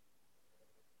booked.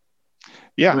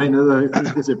 Yeah. I mean,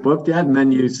 is it booked yet? And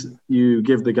then you send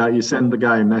the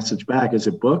guy a message back. Is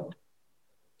it booked?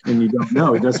 And you don't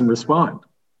know. He doesn't respond.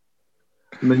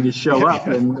 And then you show up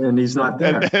and he's not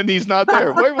there. And he's not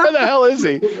there. Where the hell is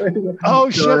he? Oh,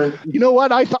 shit. You know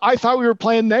what? I thought we were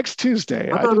playing next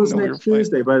Tuesday. I thought it was next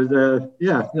Tuesday. But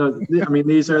yeah, I mean,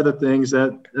 these are the things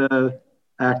that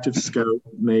Active Scout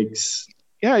makes.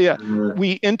 Yeah.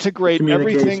 We integrate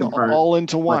everything all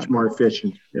into one. Much more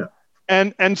efficient. Yeah.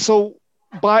 And so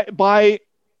by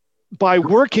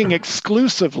working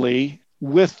exclusively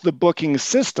with the booking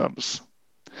systems,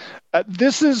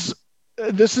 this is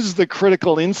the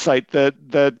critical insight that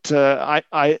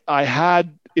I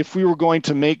had if we were going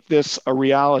to make this a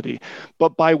reality.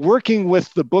 But by working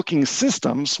with the booking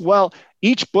systems, well,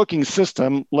 each booking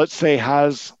system, let's say,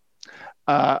 has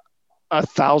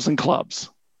 1,000 clubs,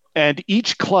 and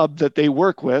each club that they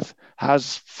work with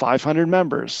has 500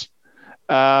 members.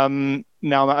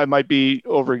 Now I might be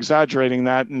over exaggerating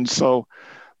that,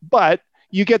 but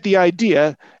you get the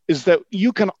idea. Is that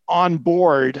you can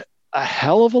onboard a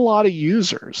hell of a lot of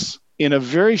users in a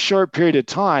very short period of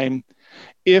time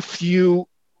if you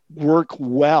work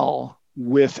well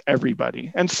with everybody.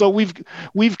 And so we've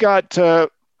got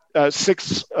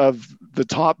 6 of the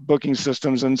top booking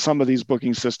systems, and some of these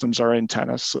booking systems are in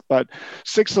tennis, but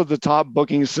 6 of the top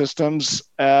booking systems,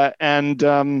 and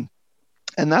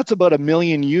that's about 1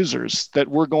 million users that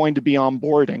we're going to be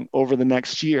onboarding over the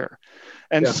next year.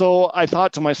 And so I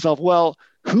thought to myself, well,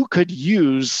 who could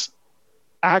use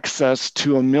access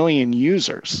to 1 million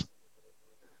users?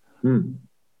 You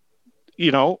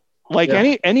know, like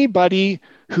anybody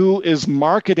who is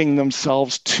marketing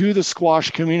themselves to the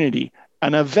squash community,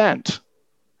 an event.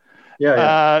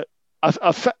 A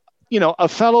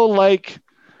fellow like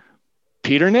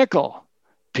Peter Nicol.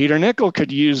 Peter Nicol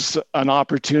could use an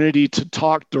opportunity to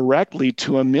talk directly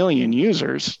to 1 million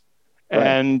users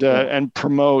and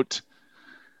promote,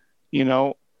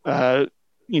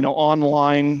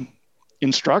 online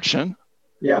instruction.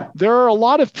 Yeah. There are a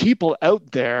lot of people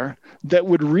out there that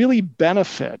would really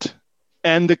benefit,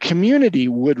 and the community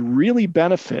would really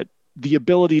benefit the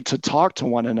ability to talk to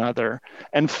one another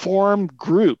and form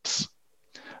groups,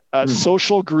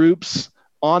 social groups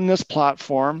on this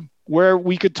platform where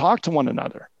we could talk to one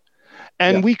another,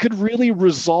 and we could really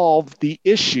resolve the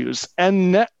issues,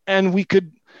 and we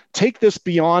could take this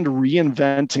beyond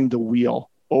reinventing the wheel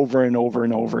over and over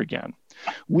and over again.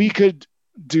 We could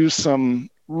do some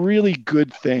really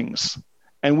good things,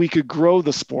 and we could grow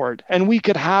the sport, and we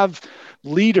could have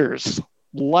leaders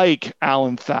like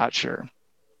Alan Thatcher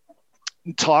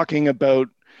talking about,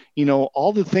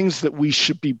 all the things that we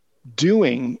should be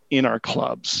doing in our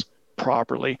clubs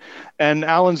properly. And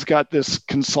Alan's got this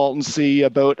consultancy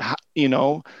about,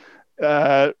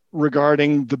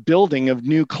 regarding the building of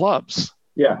new clubs.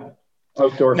 Yeah.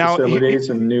 Outdoor facilities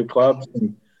and new clubs.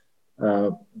 And,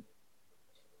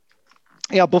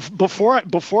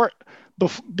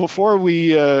 before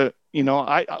we, I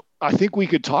think we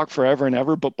could talk forever and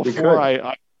ever, but before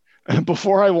I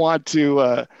want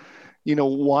to,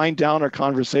 wind down our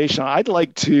conversation, I'd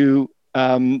like to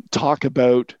talk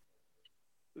about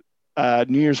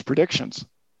New Year's predictions.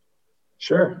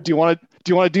 Sure. Do you want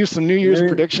to do some New Year's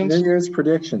predictions? New Year's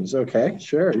predictions. Okay.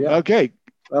 Sure. Yeah. Okay.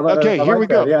 I here we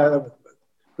go. Yeah.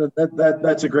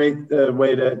 That's a great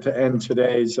way to end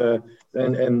today's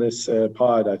and this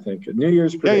pod. I think New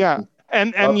Year's predictions. Yeah.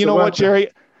 And you know what, Jerry,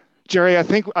 I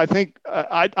think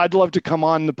I'd love to come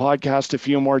on the podcast a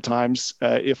few more times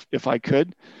if I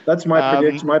could. That's my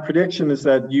prediction. My prediction is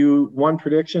that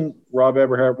Rob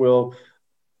Eberhardt will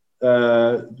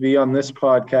be on this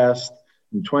podcast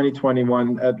in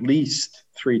 2021 at least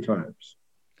 3 times.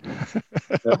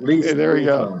 At least. Okay, there we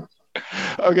go. Times.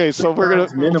 Okay, so we're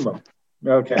gonna minimum.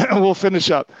 Okay, we'll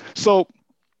finish up. So,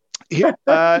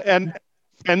 and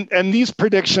these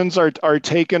predictions are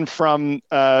taken from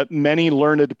many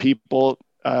learned people,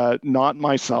 not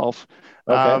myself.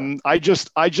 Okay. I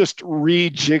just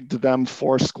rejigged them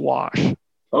for squash.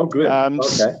 Oh, good.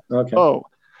 Okay.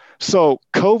 So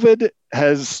COVID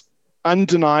has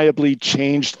undeniably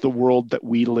changed the world that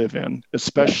we live in,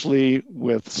 especially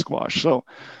with squash. So,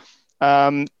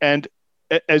 and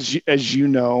as you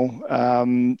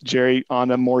know, Jerry,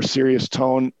 on a more serious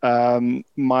tone,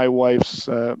 my wife's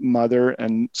mother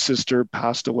and sister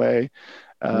passed away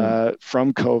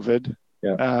from COVID.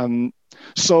 Yeah.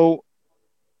 So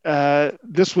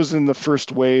this was in the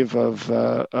first wave of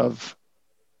the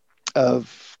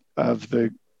of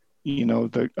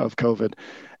COVID,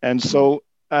 and so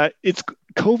it's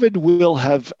COVID will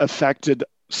have affected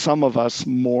some of us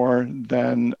more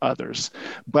than others,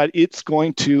 but it's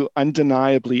going to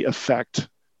undeniably affect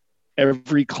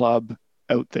every club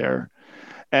out there.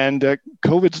 And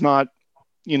COVID's not,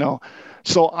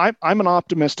 so I'm an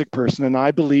optimistic person, and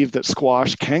I believe that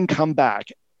squash can come back.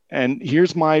 And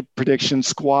here's my prediction: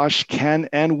 squash can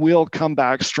and will come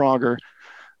back stronger,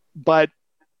 but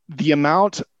the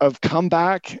amount of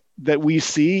comeback that we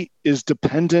see is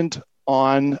dependent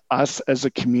on us as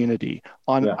a community,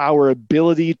 on our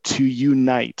ability to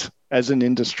unite as an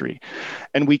industry.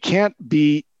 And we can't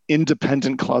be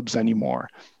independent clubs anymore.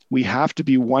 We have to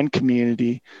be one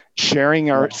community, sharing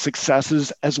our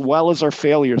successes as well as our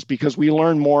failures, because we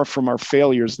learn more from our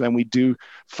failures than we do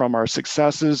from our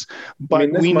successes.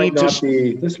 But this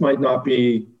might not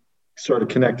be sort of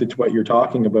connected to what you're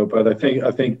talking about, but I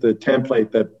think the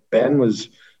template that Ben was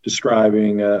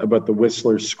describing about the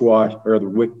Whistler squash or the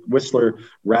Whistler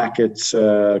rackets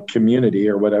community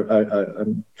or whatever,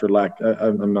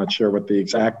 I'm not sure what the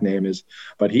exact name is,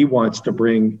 but he wants to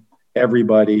bring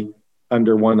everybody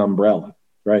under one umbrella,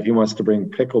 right? He wants to bring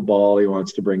pickleball, he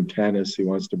wants to bring tennis, he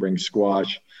wants to bring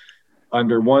squash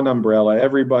under one umbrella,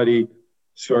 everybody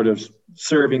sort of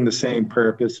serving the same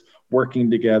purpose,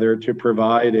 working together to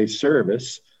provide a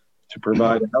service, to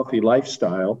provide a healthy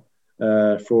lifestyle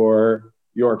for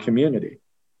your community.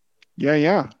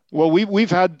 Yeah. Well, we've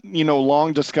had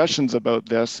long discussions about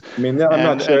this. I mean, I'm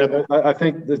not sure. I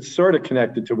think it's sort of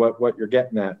connected to what you're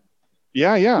getting at.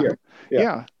 Yeah.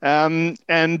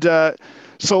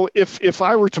 So if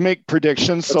I were to make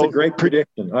predictions, that's a great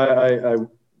prediction.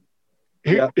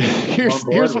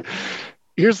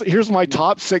 Here's my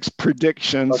top 6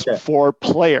 predictions for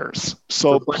players.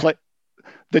 So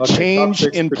the change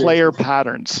in player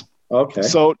patterns. Okay.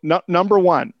 So number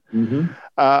 1,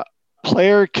 a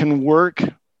player can work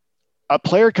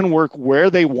where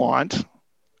they want,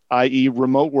 i.e.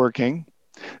 remote working.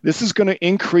 This is going to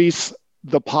increase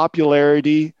the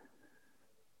popularity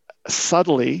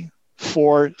subtly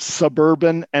for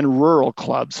suburban and rural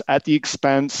clubs at the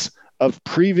expense of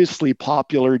previously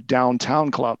popular downtown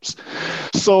clubs.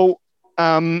 So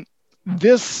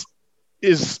this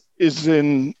is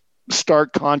in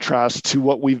stark contrast to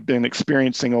what we've been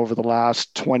experiencing over the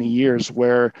last 20 years,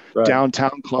 where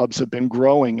downtown clubs have been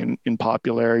growing in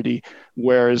popularity,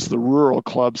 whereas the rural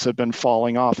clubs have been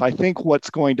falling off. I think what's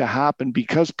going to happen,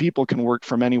 because people can work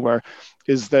from anywhere,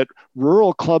 is that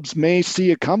rural clubs may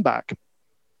see a comeback.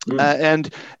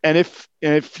 And if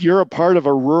you're a part of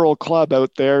a rural club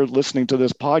out there listening to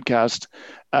this podcast,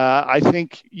 I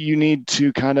think you need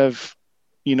to kind of,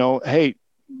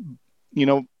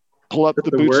 pull up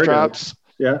the bootstraps.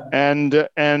 And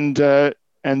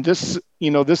this,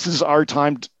 this is our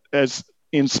time as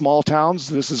in small towns.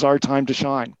 This is our time to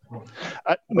shine.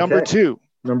 Number two,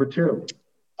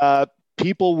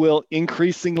 people will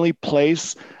increasingly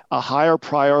place a higher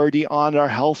priority on our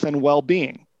health and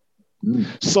well-being.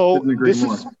 So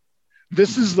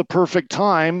this is the perfect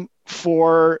time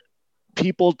for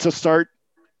people to start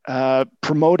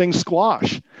promoting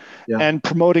squash and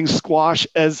promoting squash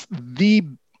as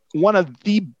one of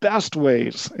the best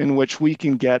ways in which we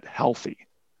can get healthy.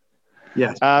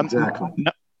 Yes, exactly.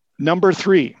 Number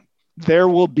 3, there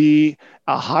will be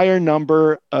a higher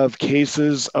number of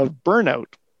cases of burnout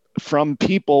from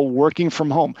people working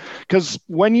from home. Because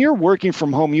when you're working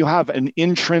from home, you have an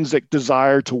intrinsic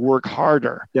desire to work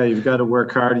harder. Yeah, you've got to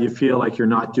work harder. You feel like you're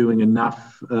not doing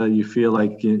enough. You feel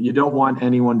like you don't want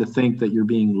anyone to think that you're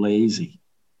being lazy.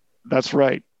 That's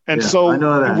right. And so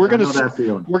we're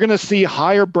going to see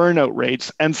higher burnout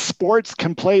rates, and sports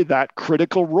can play that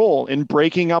critical role in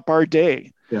breaking up our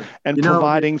day and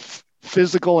providing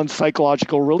physical and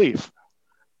psychological relief.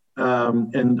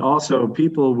 And also,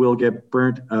 people will get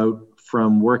burnt out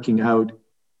from working out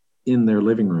in their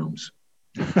living rooms.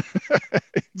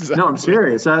 Exactly. No, I'm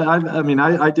serious.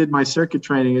 I did my circuit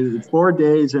training 4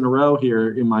 days in a row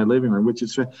here in my living room, which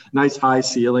is nice high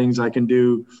ceilings. I can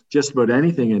do just about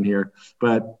anything in here,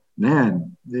 but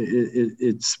man,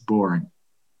 it's boring.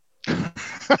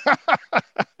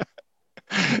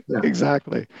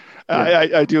 Exactly.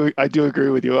 I do agree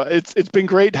with you. It's been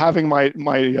great having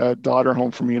my daughter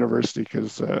home from university,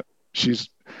 because she's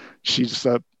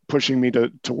pushing me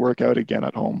to work out again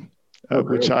at home.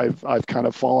 Which I've kind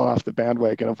of fallen off the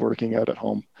bandwagon of working out at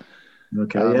home.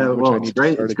 Okay. Yeah. Well, it's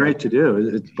great. It's great to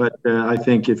do. But I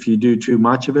think if you do too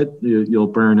much of it, you'll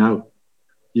burn out.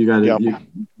 You got to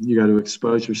you got to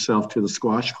expose yourself to the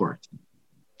squash court.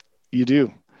 You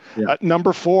do. Yeah.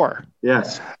 Number 4.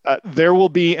 Yes. There will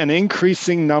be an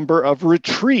increasing number of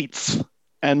retreats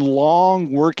and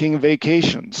long working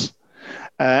vacations.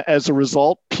 As a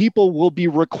result, people will be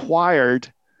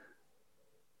required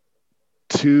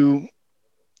to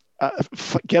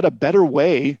get a better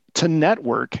way to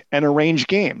network and arrange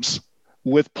games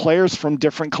with players from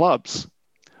different clubs.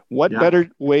 What better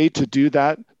way to do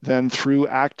that than through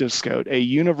ActiveScout, a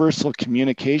universal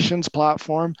communications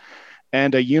platform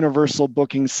and a universal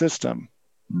booking system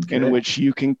in which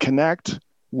you can connect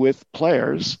with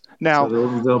players. Now,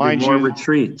 so there'll be more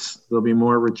retreats. There'll be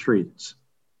more retreats.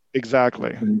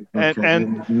 Exactly.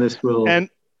 And this will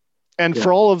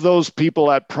for all of those people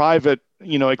at private,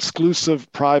 exclusive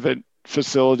private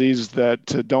facilities that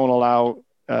don't allow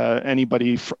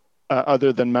anybody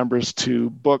other than members to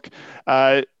book,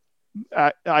 I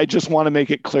just want to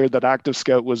make it clear that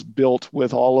ActiveScout was built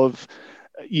with all of,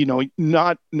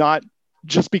 not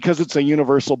just because it's a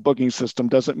universal booking system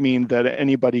doesn't mean that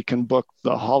anybody can book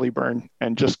the Hollyburn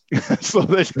and just so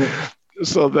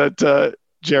that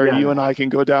Jerry, you and I can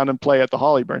go down and play at the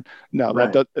Hollyburn. No,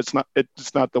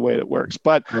 it's not the way it works.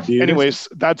 But anyways,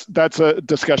 that's a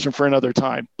discussion for another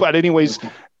time. But anyways,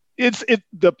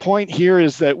 the point here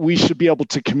is that we should be able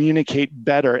to communicate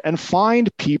better and find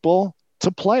people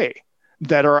to play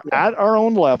that are at our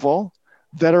own level,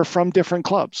 that are from different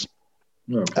clubs.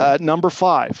 Okay. Number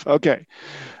 5. Okay.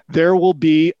 There will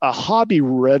be a hobby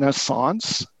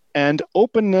renaissance and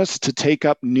openness to take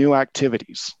up new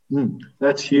activities.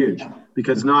 That's huge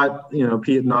because not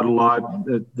a lot,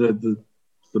 the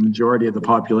majority of the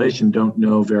population don't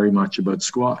know very much about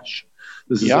squash.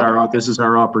 This is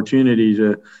our opportunity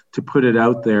to put it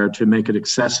out there, to make it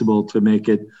accessible, to make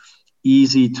it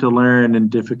easy to learn and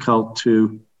difficult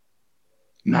to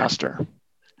master.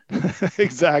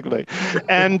 Exactly.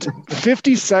 And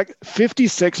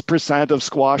 56% of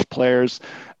squash players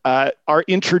are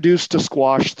introduced to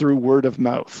squash through word of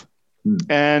mouth.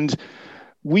 And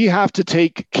we have to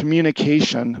take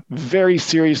communication very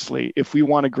seriously if we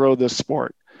want to grow this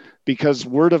sport, because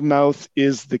word of mouth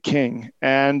is the king.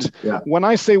 And when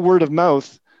I say word of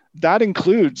mouth, that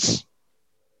includes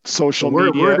social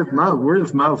media. Word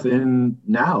of mouth in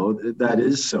now, that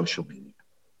is social media.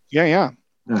 Yeah.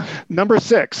 Number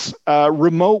 6,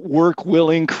 remote work will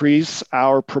increase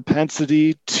our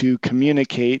propensity to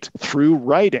communicate through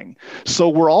writing. So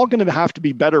we're all going to have to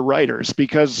be better writers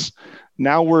because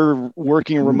now we're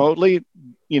working remotely.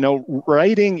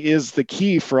 Writing is the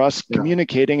key for us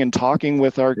communicating and talking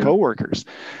with our coworkers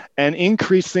and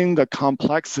increasing the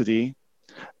complexity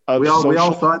of we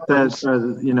all thought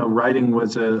that, writing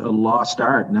was a lost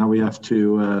art. Now we have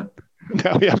to...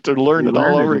 Now we have to learn it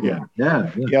all over again.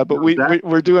 Yeah. But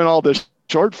we're doing all this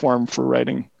short form for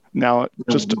writing now,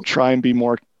 just to try and be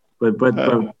more. But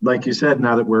like you said,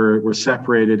 now that we're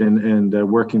separated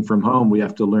and working from home, we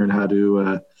have to learn how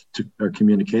to our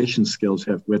communication skills.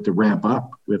 We have to ramp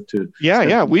up. We have to. We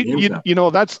have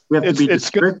to be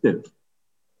descriptive.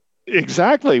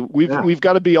 Exactly. We've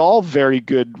got to be all very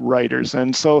good writers,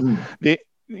 and so the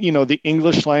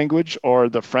English language or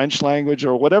the French language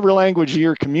or whatever language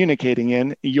you're communicating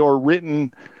in, your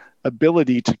written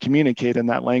ability to communicate in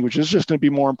that language is just going to be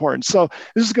more important. So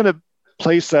this is going to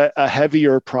place a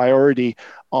heavier priority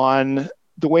on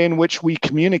the way in which we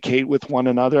communicate with one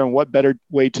another, and what better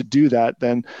way to do that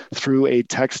than through a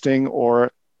texting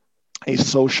or a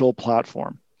social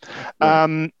platform.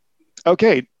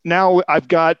 Okay, now I've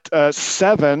got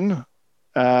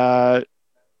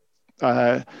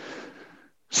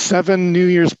 7 New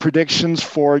Year's predictions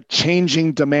for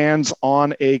changing demands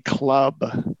on a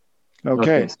club.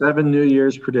 Okay. 7 New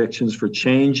Year's predictions for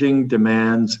changing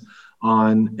demands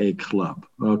on a club.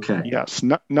 Okay. Yes.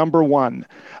 Number 1,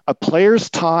 a player's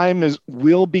time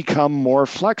will become more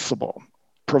flexible,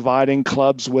 providing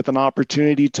clubs with an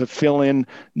opportunity to fill in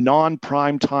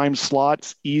non-prime time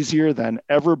slots easier than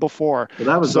ever before. Well,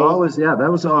 that was always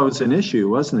an issue,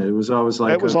 wasn't it? It was always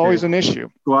always an issue.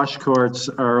 Squash courts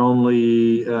are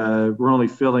only we're only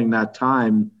filling that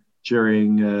time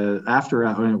during after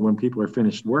when people are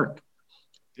finished work.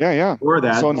 Yeah. Or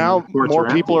that. So now more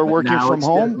people are working from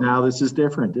home. Now this is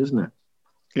different, isn't it?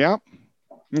 Yeah.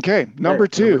 Okay. Number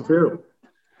two.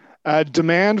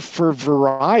 Demand for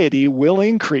variety will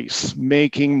increase,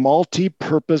 making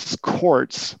multi-purpose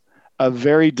courts a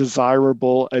very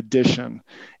desirable addition,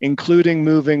 including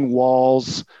moving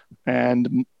walls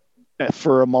and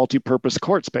for a multi-purpose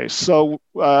court space. So,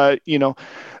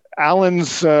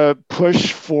 Alan's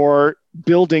push for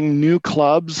building new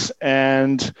clubs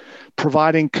and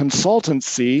providing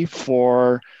consultancy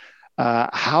for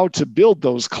how to build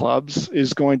those clubs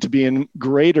is going to be in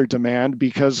greater demand,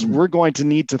 because we're going to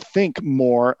need to think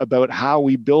more about how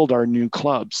we build our new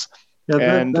clubs.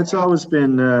 Yeah, that's always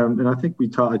been, and I think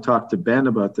I talked to Ben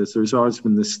about this. There's always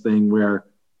been this thing where,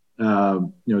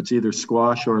 it's either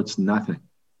squash or it's nothing,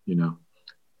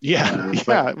 Yeah, we can't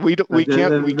that's think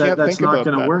about that. That's not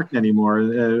going to work anymore.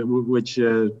 Which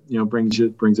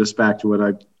brings us back to what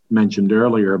I mentioned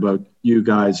earlier about you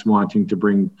guys wanting to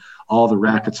bring all the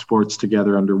racket sports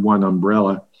together under one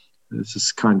umbrella. This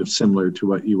is kind of similar to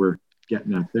what you were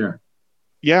getting at there.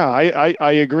 Yeah,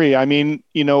 I agree. I mean,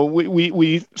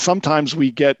 we sometimes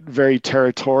we get very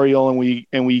territorial, and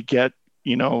we get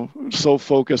so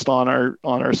focused on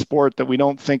our sport that we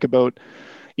don't think about.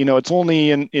 It's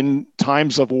only in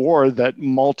times of war that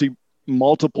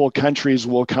multiple countries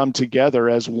will come together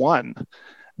as one.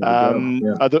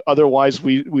 Otherwise,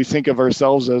 we think of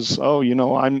ourselves as,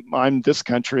 I'm this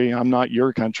country, I'm not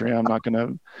your country. I'm not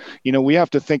going to, we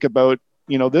have to think about,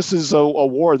 this is a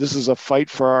war. This is a fight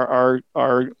for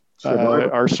our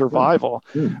survival.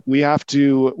 Yeah. We have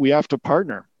to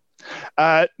partner.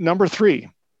 Number 3.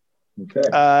 Okay.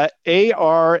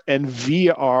 AR and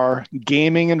VR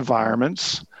gaming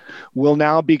environments will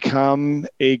now become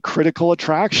a critical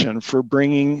attraction for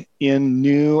bringing in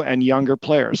new and younger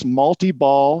players.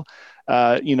 Multi-ball,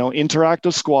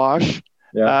 interactive squash.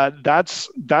 Yeah. That's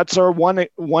our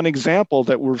one example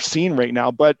that we're seeing right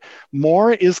now, but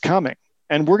more is coming,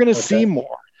 and we're going to see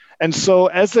more. And so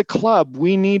as a club,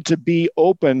 we need to be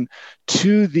open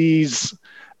to these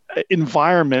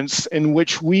environments in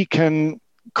which we can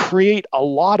create a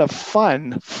lot of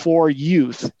fun for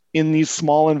youth in these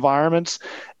small environments,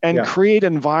 and create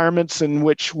environments in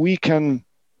which we can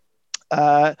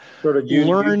learn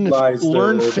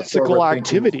physical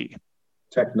activity.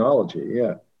 Technology,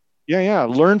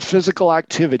 learn physical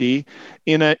activity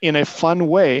in a fun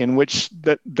way, in which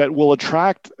that will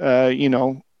attract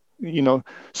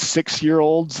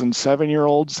 6-year-olds and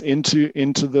 7-year-olds into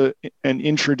and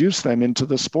introduce them into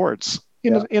the sports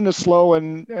in a slow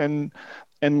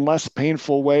and less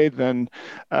painful way than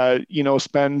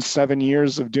spend 7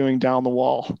 years of doing down the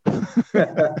wall.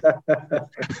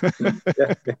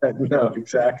 No,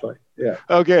 exactly. Yeah.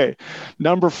 Okay.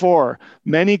 Number 4,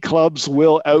 many clubs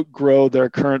will outgrow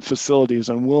their current facilities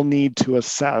and will need to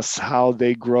assess how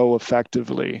they grow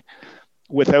effectively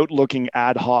without looking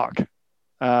ad hoc.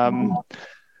 And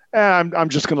I'm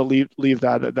just going to leave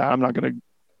that at that. I'm not going to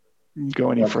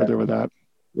go any further with that.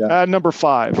 Yeah. Number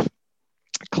 5.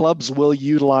 Clubs will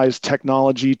utilize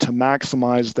technology to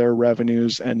maximize their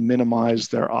revenues and minimize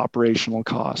their operational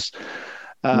costs.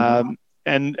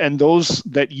 And those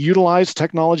that utilize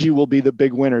technology will be the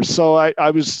big winners. So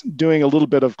I was doing a little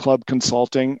bit of club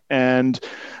consulting and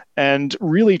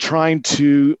really trying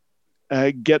to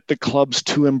get the clubs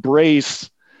to embrace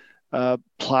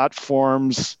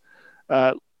platforms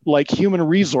like human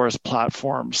resource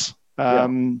platforms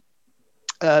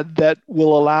that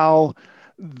will allow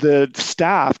the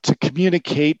staff to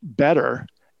communicate better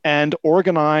and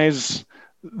organize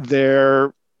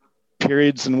their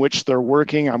periods in which they're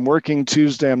working. I'm working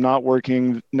Tuesday, I'm not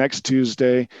working next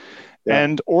Tuesday,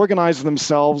 and organize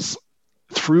themselves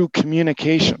through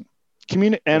communication.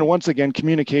 And once again,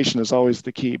 communication is always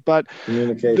the key. But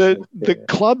the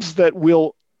clubs that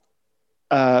will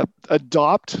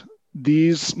adopt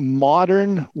these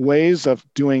modern ways of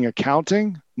doing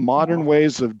accounting, modern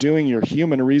ways of doing your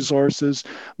human resources,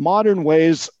 modern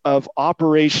ways of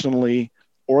operationally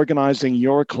organizing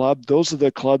your club, those are the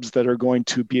clubs that are going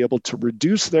to be able to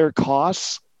reduce their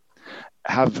costs,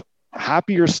 have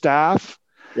happier staff,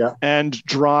 and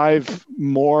drive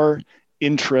more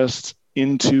interest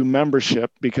into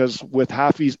membership, because with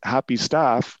happy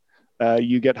staff,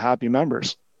 you get happy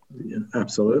members. Yeah,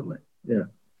 absolutely. Yeah.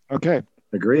 Okay.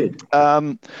 Agreed.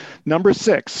 Number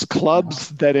 6,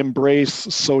 clubs that embrace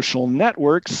social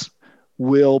networks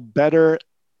will better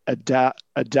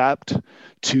adapt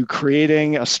to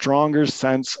creating a stronger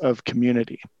sense of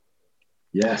community.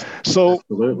 Yes. So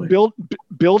absolutely.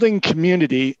 Building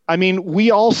community. I mean,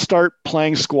 we all start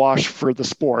playing squash for the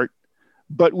sport,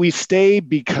 but we stay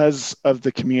because of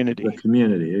the community. The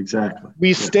community, exactly.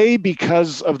 We stay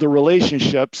because of the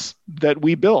relationships that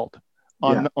we build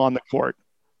on the court.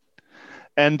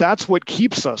 And that's what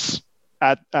keeps us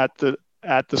at the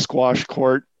squash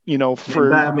court, for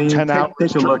 10 hours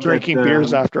drinking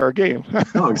beers after our game.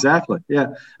 No, exactly.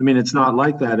 Yeah. I mean, it's not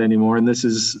like that anymore. And this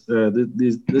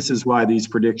is why these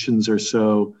predictions are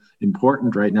so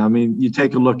important right now. I mean, you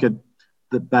take a look at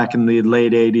back in the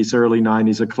late 80s, early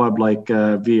 90s, a club like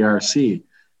VRC,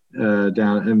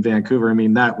 down in Vancouver. I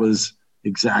mean, that was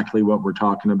exactly what we're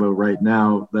talking about right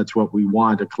now. That's what we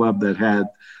want, a club that had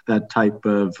that type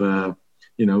of,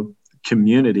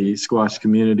 community, squash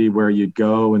community, where you'd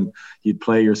go and you'd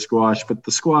play your squash. But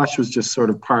the squash was just sort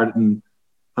of part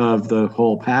of the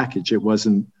whole package. It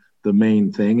wasn't the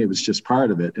main thing. It was just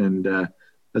part of it. And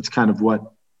that's kind of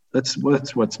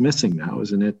what's missing now,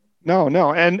 isn't it? No,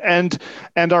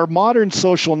 and our modern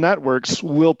social networks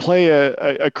will play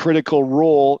a critical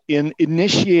role in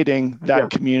initiating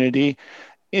that community,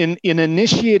 in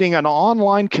initiating an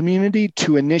online community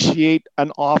to initiate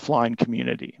an offline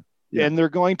community. Yeah. And they're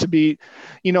going to be,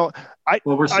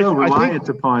 we're so reliant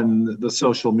upon the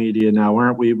social media now,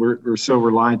 aren't we? We're so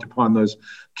reliant upon those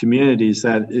communities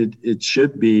that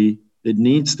it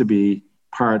needs to be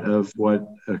part of what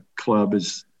a club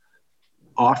is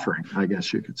offering, I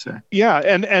guess you could say. Yeah,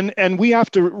 and we have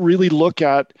to really look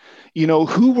at,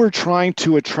 who we're trying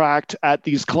to attract at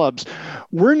these clubs.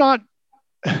 We're not,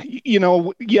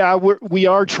 we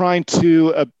are trying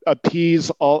to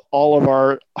appease all of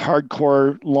our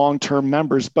hardcore long-term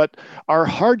members, but our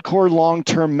hardcore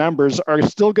long-term members are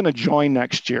still going to join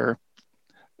next year.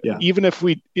 Yeah. Even if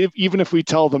we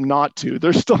tell them not to,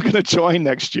 they're still going to join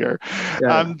next year.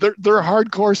 Yeah. They're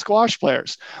hardcore squash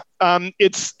players.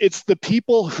 It's the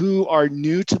people who are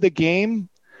new to the game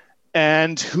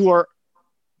and who are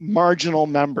marginal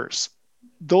members.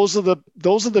 Those are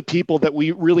the people that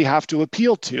we really have to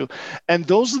appeal to, and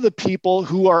those are the people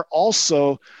who are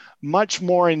also much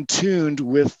more in tune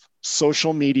with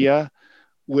social media,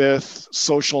 with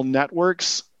social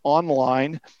networks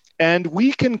online, and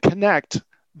we can connect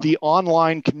the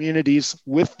online communities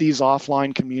with these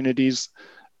offline communities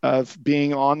of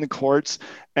being on the courts,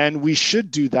 and we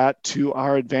should do that to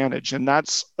our advantage. And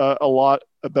that's a lot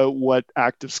about what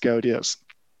Active Scout is.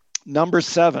 Number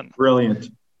 7. Brilliant.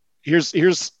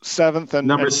 Here's seventh and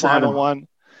final one.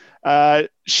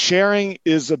 Sharing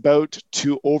is about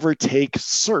to overtake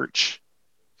search.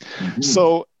 Mm-hmm.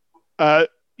 So,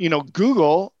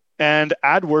 Google and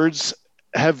AdWords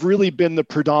have really been the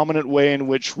predominant way in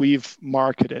which we've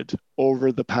marketed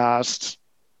over the past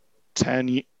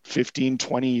 10, 15,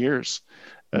 20 years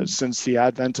since the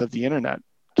advent of the internet.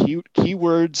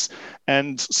 Keywords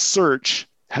and search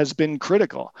has been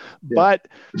critical, but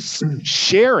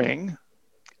sharing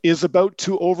is about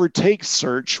to overtake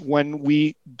search when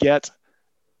we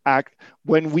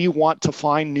want to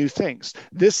find new things.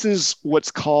 This is what's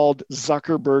called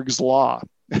Zuckerberg's law.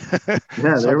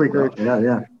 Yeah, there we go.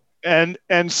 Yeah.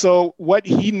 And so what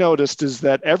he noticed is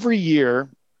that every year,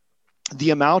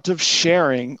 the amount of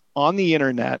sharing on the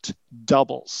internet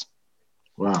doubles.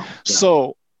 Wow. Yeah.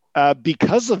 So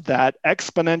because of that,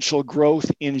 exponential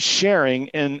growth in sharing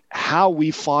and how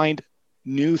we find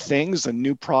new things and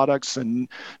new products and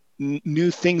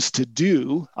new things to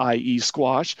do, i.e.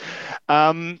 squash,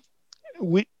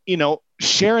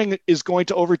 sharing is going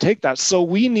to overtake that. So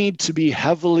we need to be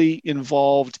heavily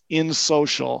involved in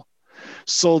social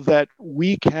so that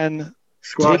we can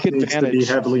Squash take advantage. Needs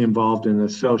to be heavily involved in the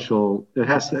social. It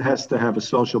has to have a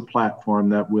social platform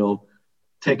that will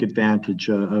take advantage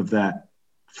of that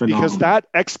phenomenon. Because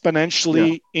that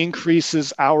exponentially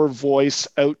increases our voice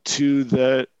out to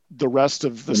the rest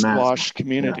of the squash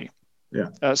community.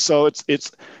 Yeah. So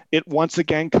it once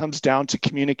again comes down to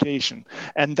communication,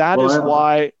 and that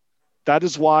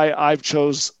is why I've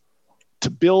chose to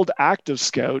build Active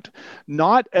Scout,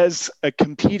 not as a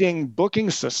competing booking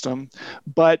system,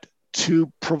 but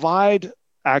to provide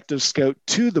Active Scout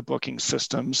to the booking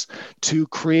systems to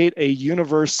create a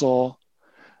universal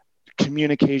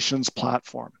communications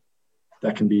platform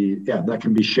that can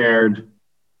be shared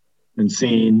and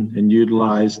seen and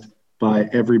utilized by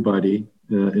everybody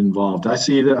involved. I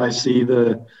see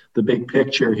the big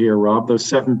picture here, Rob. Those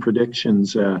 7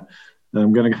 predictions.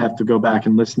 I'm going to have to go back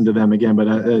and listen to them again, but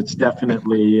it's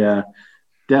definitely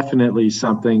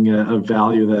something of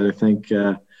value that I think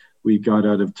we got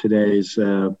out of today's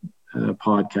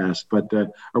podcast. But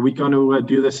are we going to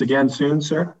do this again soon,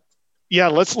 sir? Yeah,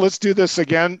 let's do this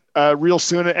again real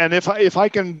soon. And if I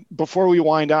can, before we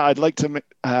wind out, I'd like to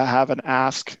have an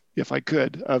ask, if I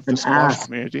could, of the squash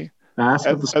community. Ask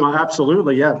of the squash,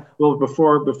 absolutely, yeah. Well,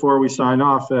 before we sign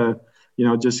off,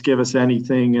 just give us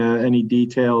anything, any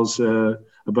details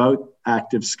about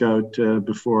Active Scout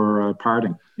before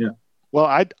parting. Yeah. Well,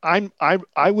 I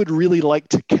would really like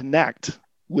to connect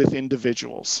with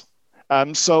individuals.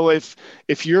 So if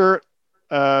you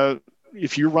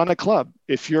run a club,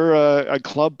 if you're a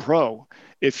club pro,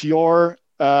 if you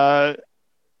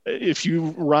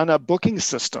run a booking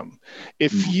system,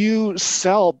 if you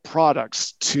sell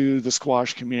products to the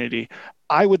squash community,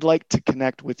 I would like to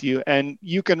connect with you, and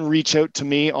you can reach out to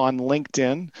me on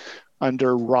LinkedIn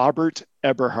under Robert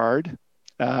Eberhard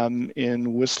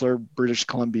in Whistler, British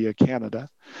Columbia, Canada.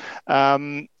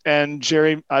 And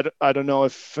Jerry, I don't know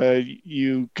if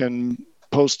you can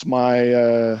post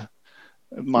my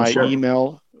sure.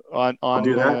 email on I'll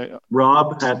do that.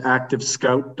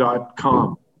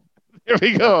 rob@activescout.com. There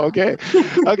we go. Okay.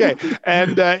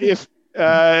 And if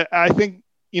I think,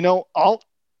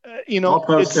 I'll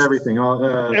post everything.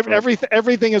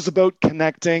 Everything is about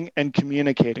connecting and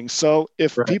communicating. So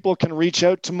if people can reach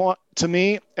out to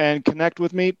me and connect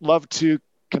with me, love to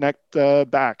connect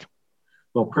back.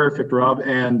 Well, perfect, Rob.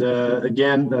 And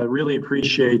again, really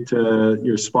appreciate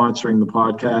your sponsoring the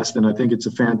podcast. And I think it's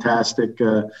a fantastic,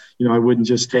 I wouldn't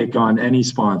just take on any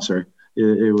sponsor.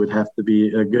 It would have to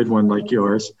be a good one like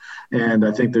yours. And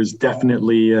I think there's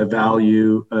definitely a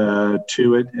value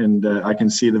to it. And I can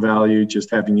see the value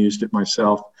just having used it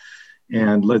myself.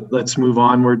 And let's move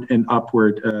onward and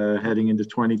upward heading into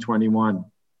 2021.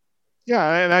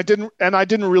 Yeah, and I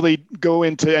didn't really go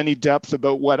into any depth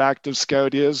about what Active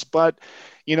Scout is, but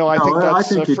I think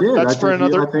that's for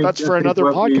another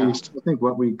podcast. I think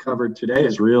what we covered today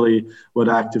is really what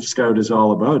Active Scout is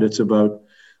all about. It's about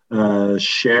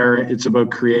sharing. It's about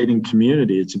creating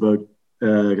community. It's about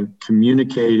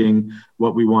communicating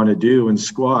what we want to do in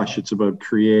squash. It's about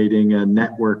creating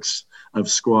networks of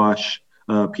squash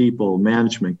people,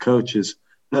 management, coaches.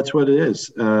 That's what it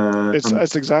is.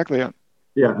 That's exactly it.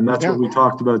 Yeah, and that's what we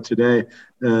talked about today,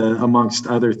 amongst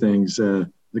other things,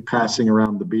 the passing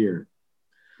around the beer.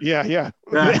 Yeah.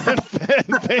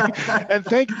 and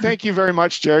thank you very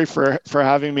much, Jerry, for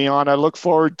having me on. I look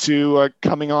forward to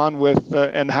coming on with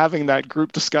and having that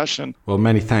group discussion. Well,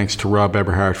 many thanks to Rob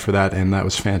Eberhard for that, and that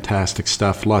was fantastic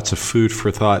stuff. Lots of food for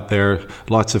thought there.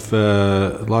 Lots of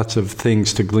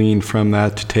things to glean from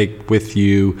that to take with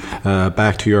you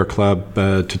back to your club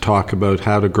to talk about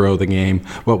how to grow the game,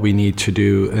 what we need to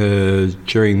do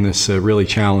during this really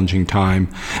challenging time,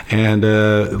 and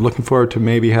looking forward to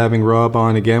maybe having Rob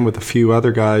on again with a few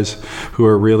other guys who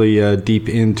are really deep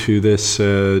into this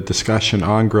discussion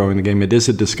on growing the game. It is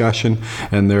a discussion,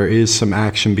 and there is some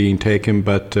action being taken,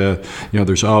 but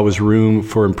there's always room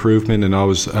for improvement and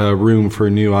always room for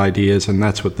new ideas, and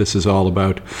that's what this is all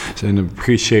about. And I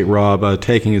appreciate Rob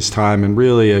taking his time and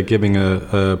really putting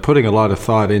a lot of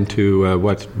thought into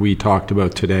what we talked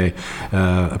about today.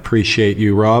 Appreciate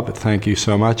you, Rob. Thank you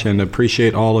so much, and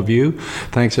appreciate all of you.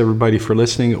 Thanks everybody for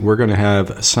listening. We're going to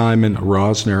have Simon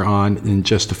Rosner on in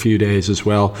just a few days as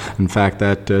well. In fact,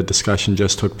 that discussion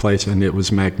just took place and it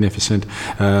was magnificent,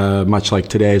 much like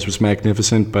today's was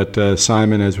magnificent. But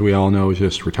Simon, as we all know, is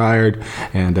just retired,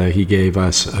 and he gave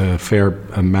us a fair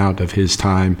amount of his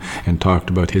time and talked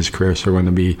about his career. So we're going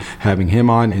to be having him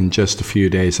on in just a few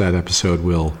days. That episode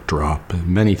will drop.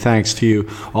 Many thanks to you.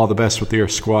 All the best with your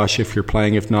squash if you're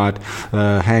playing. If not,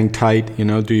 hang tight.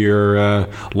 Do your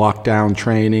lockdown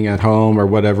training at home or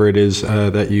whatever it is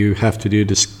that you have to do.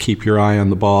 Just keep your eye on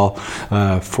the ball.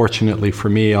 Fortunately for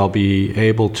me, I'll be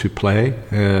able to play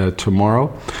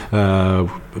tomorrow.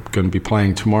 Going to be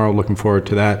playing tomorrow. Looking forward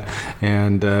to that.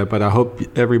 And but I hope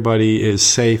everybody is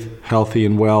safe, healthy,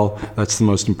 and well. That's the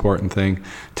most important thing.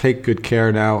 Take good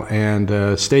care now,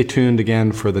 and stay tuned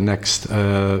again for the next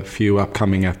few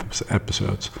upcoming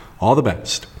episodes. All the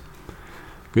best.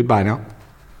 Goodbye now.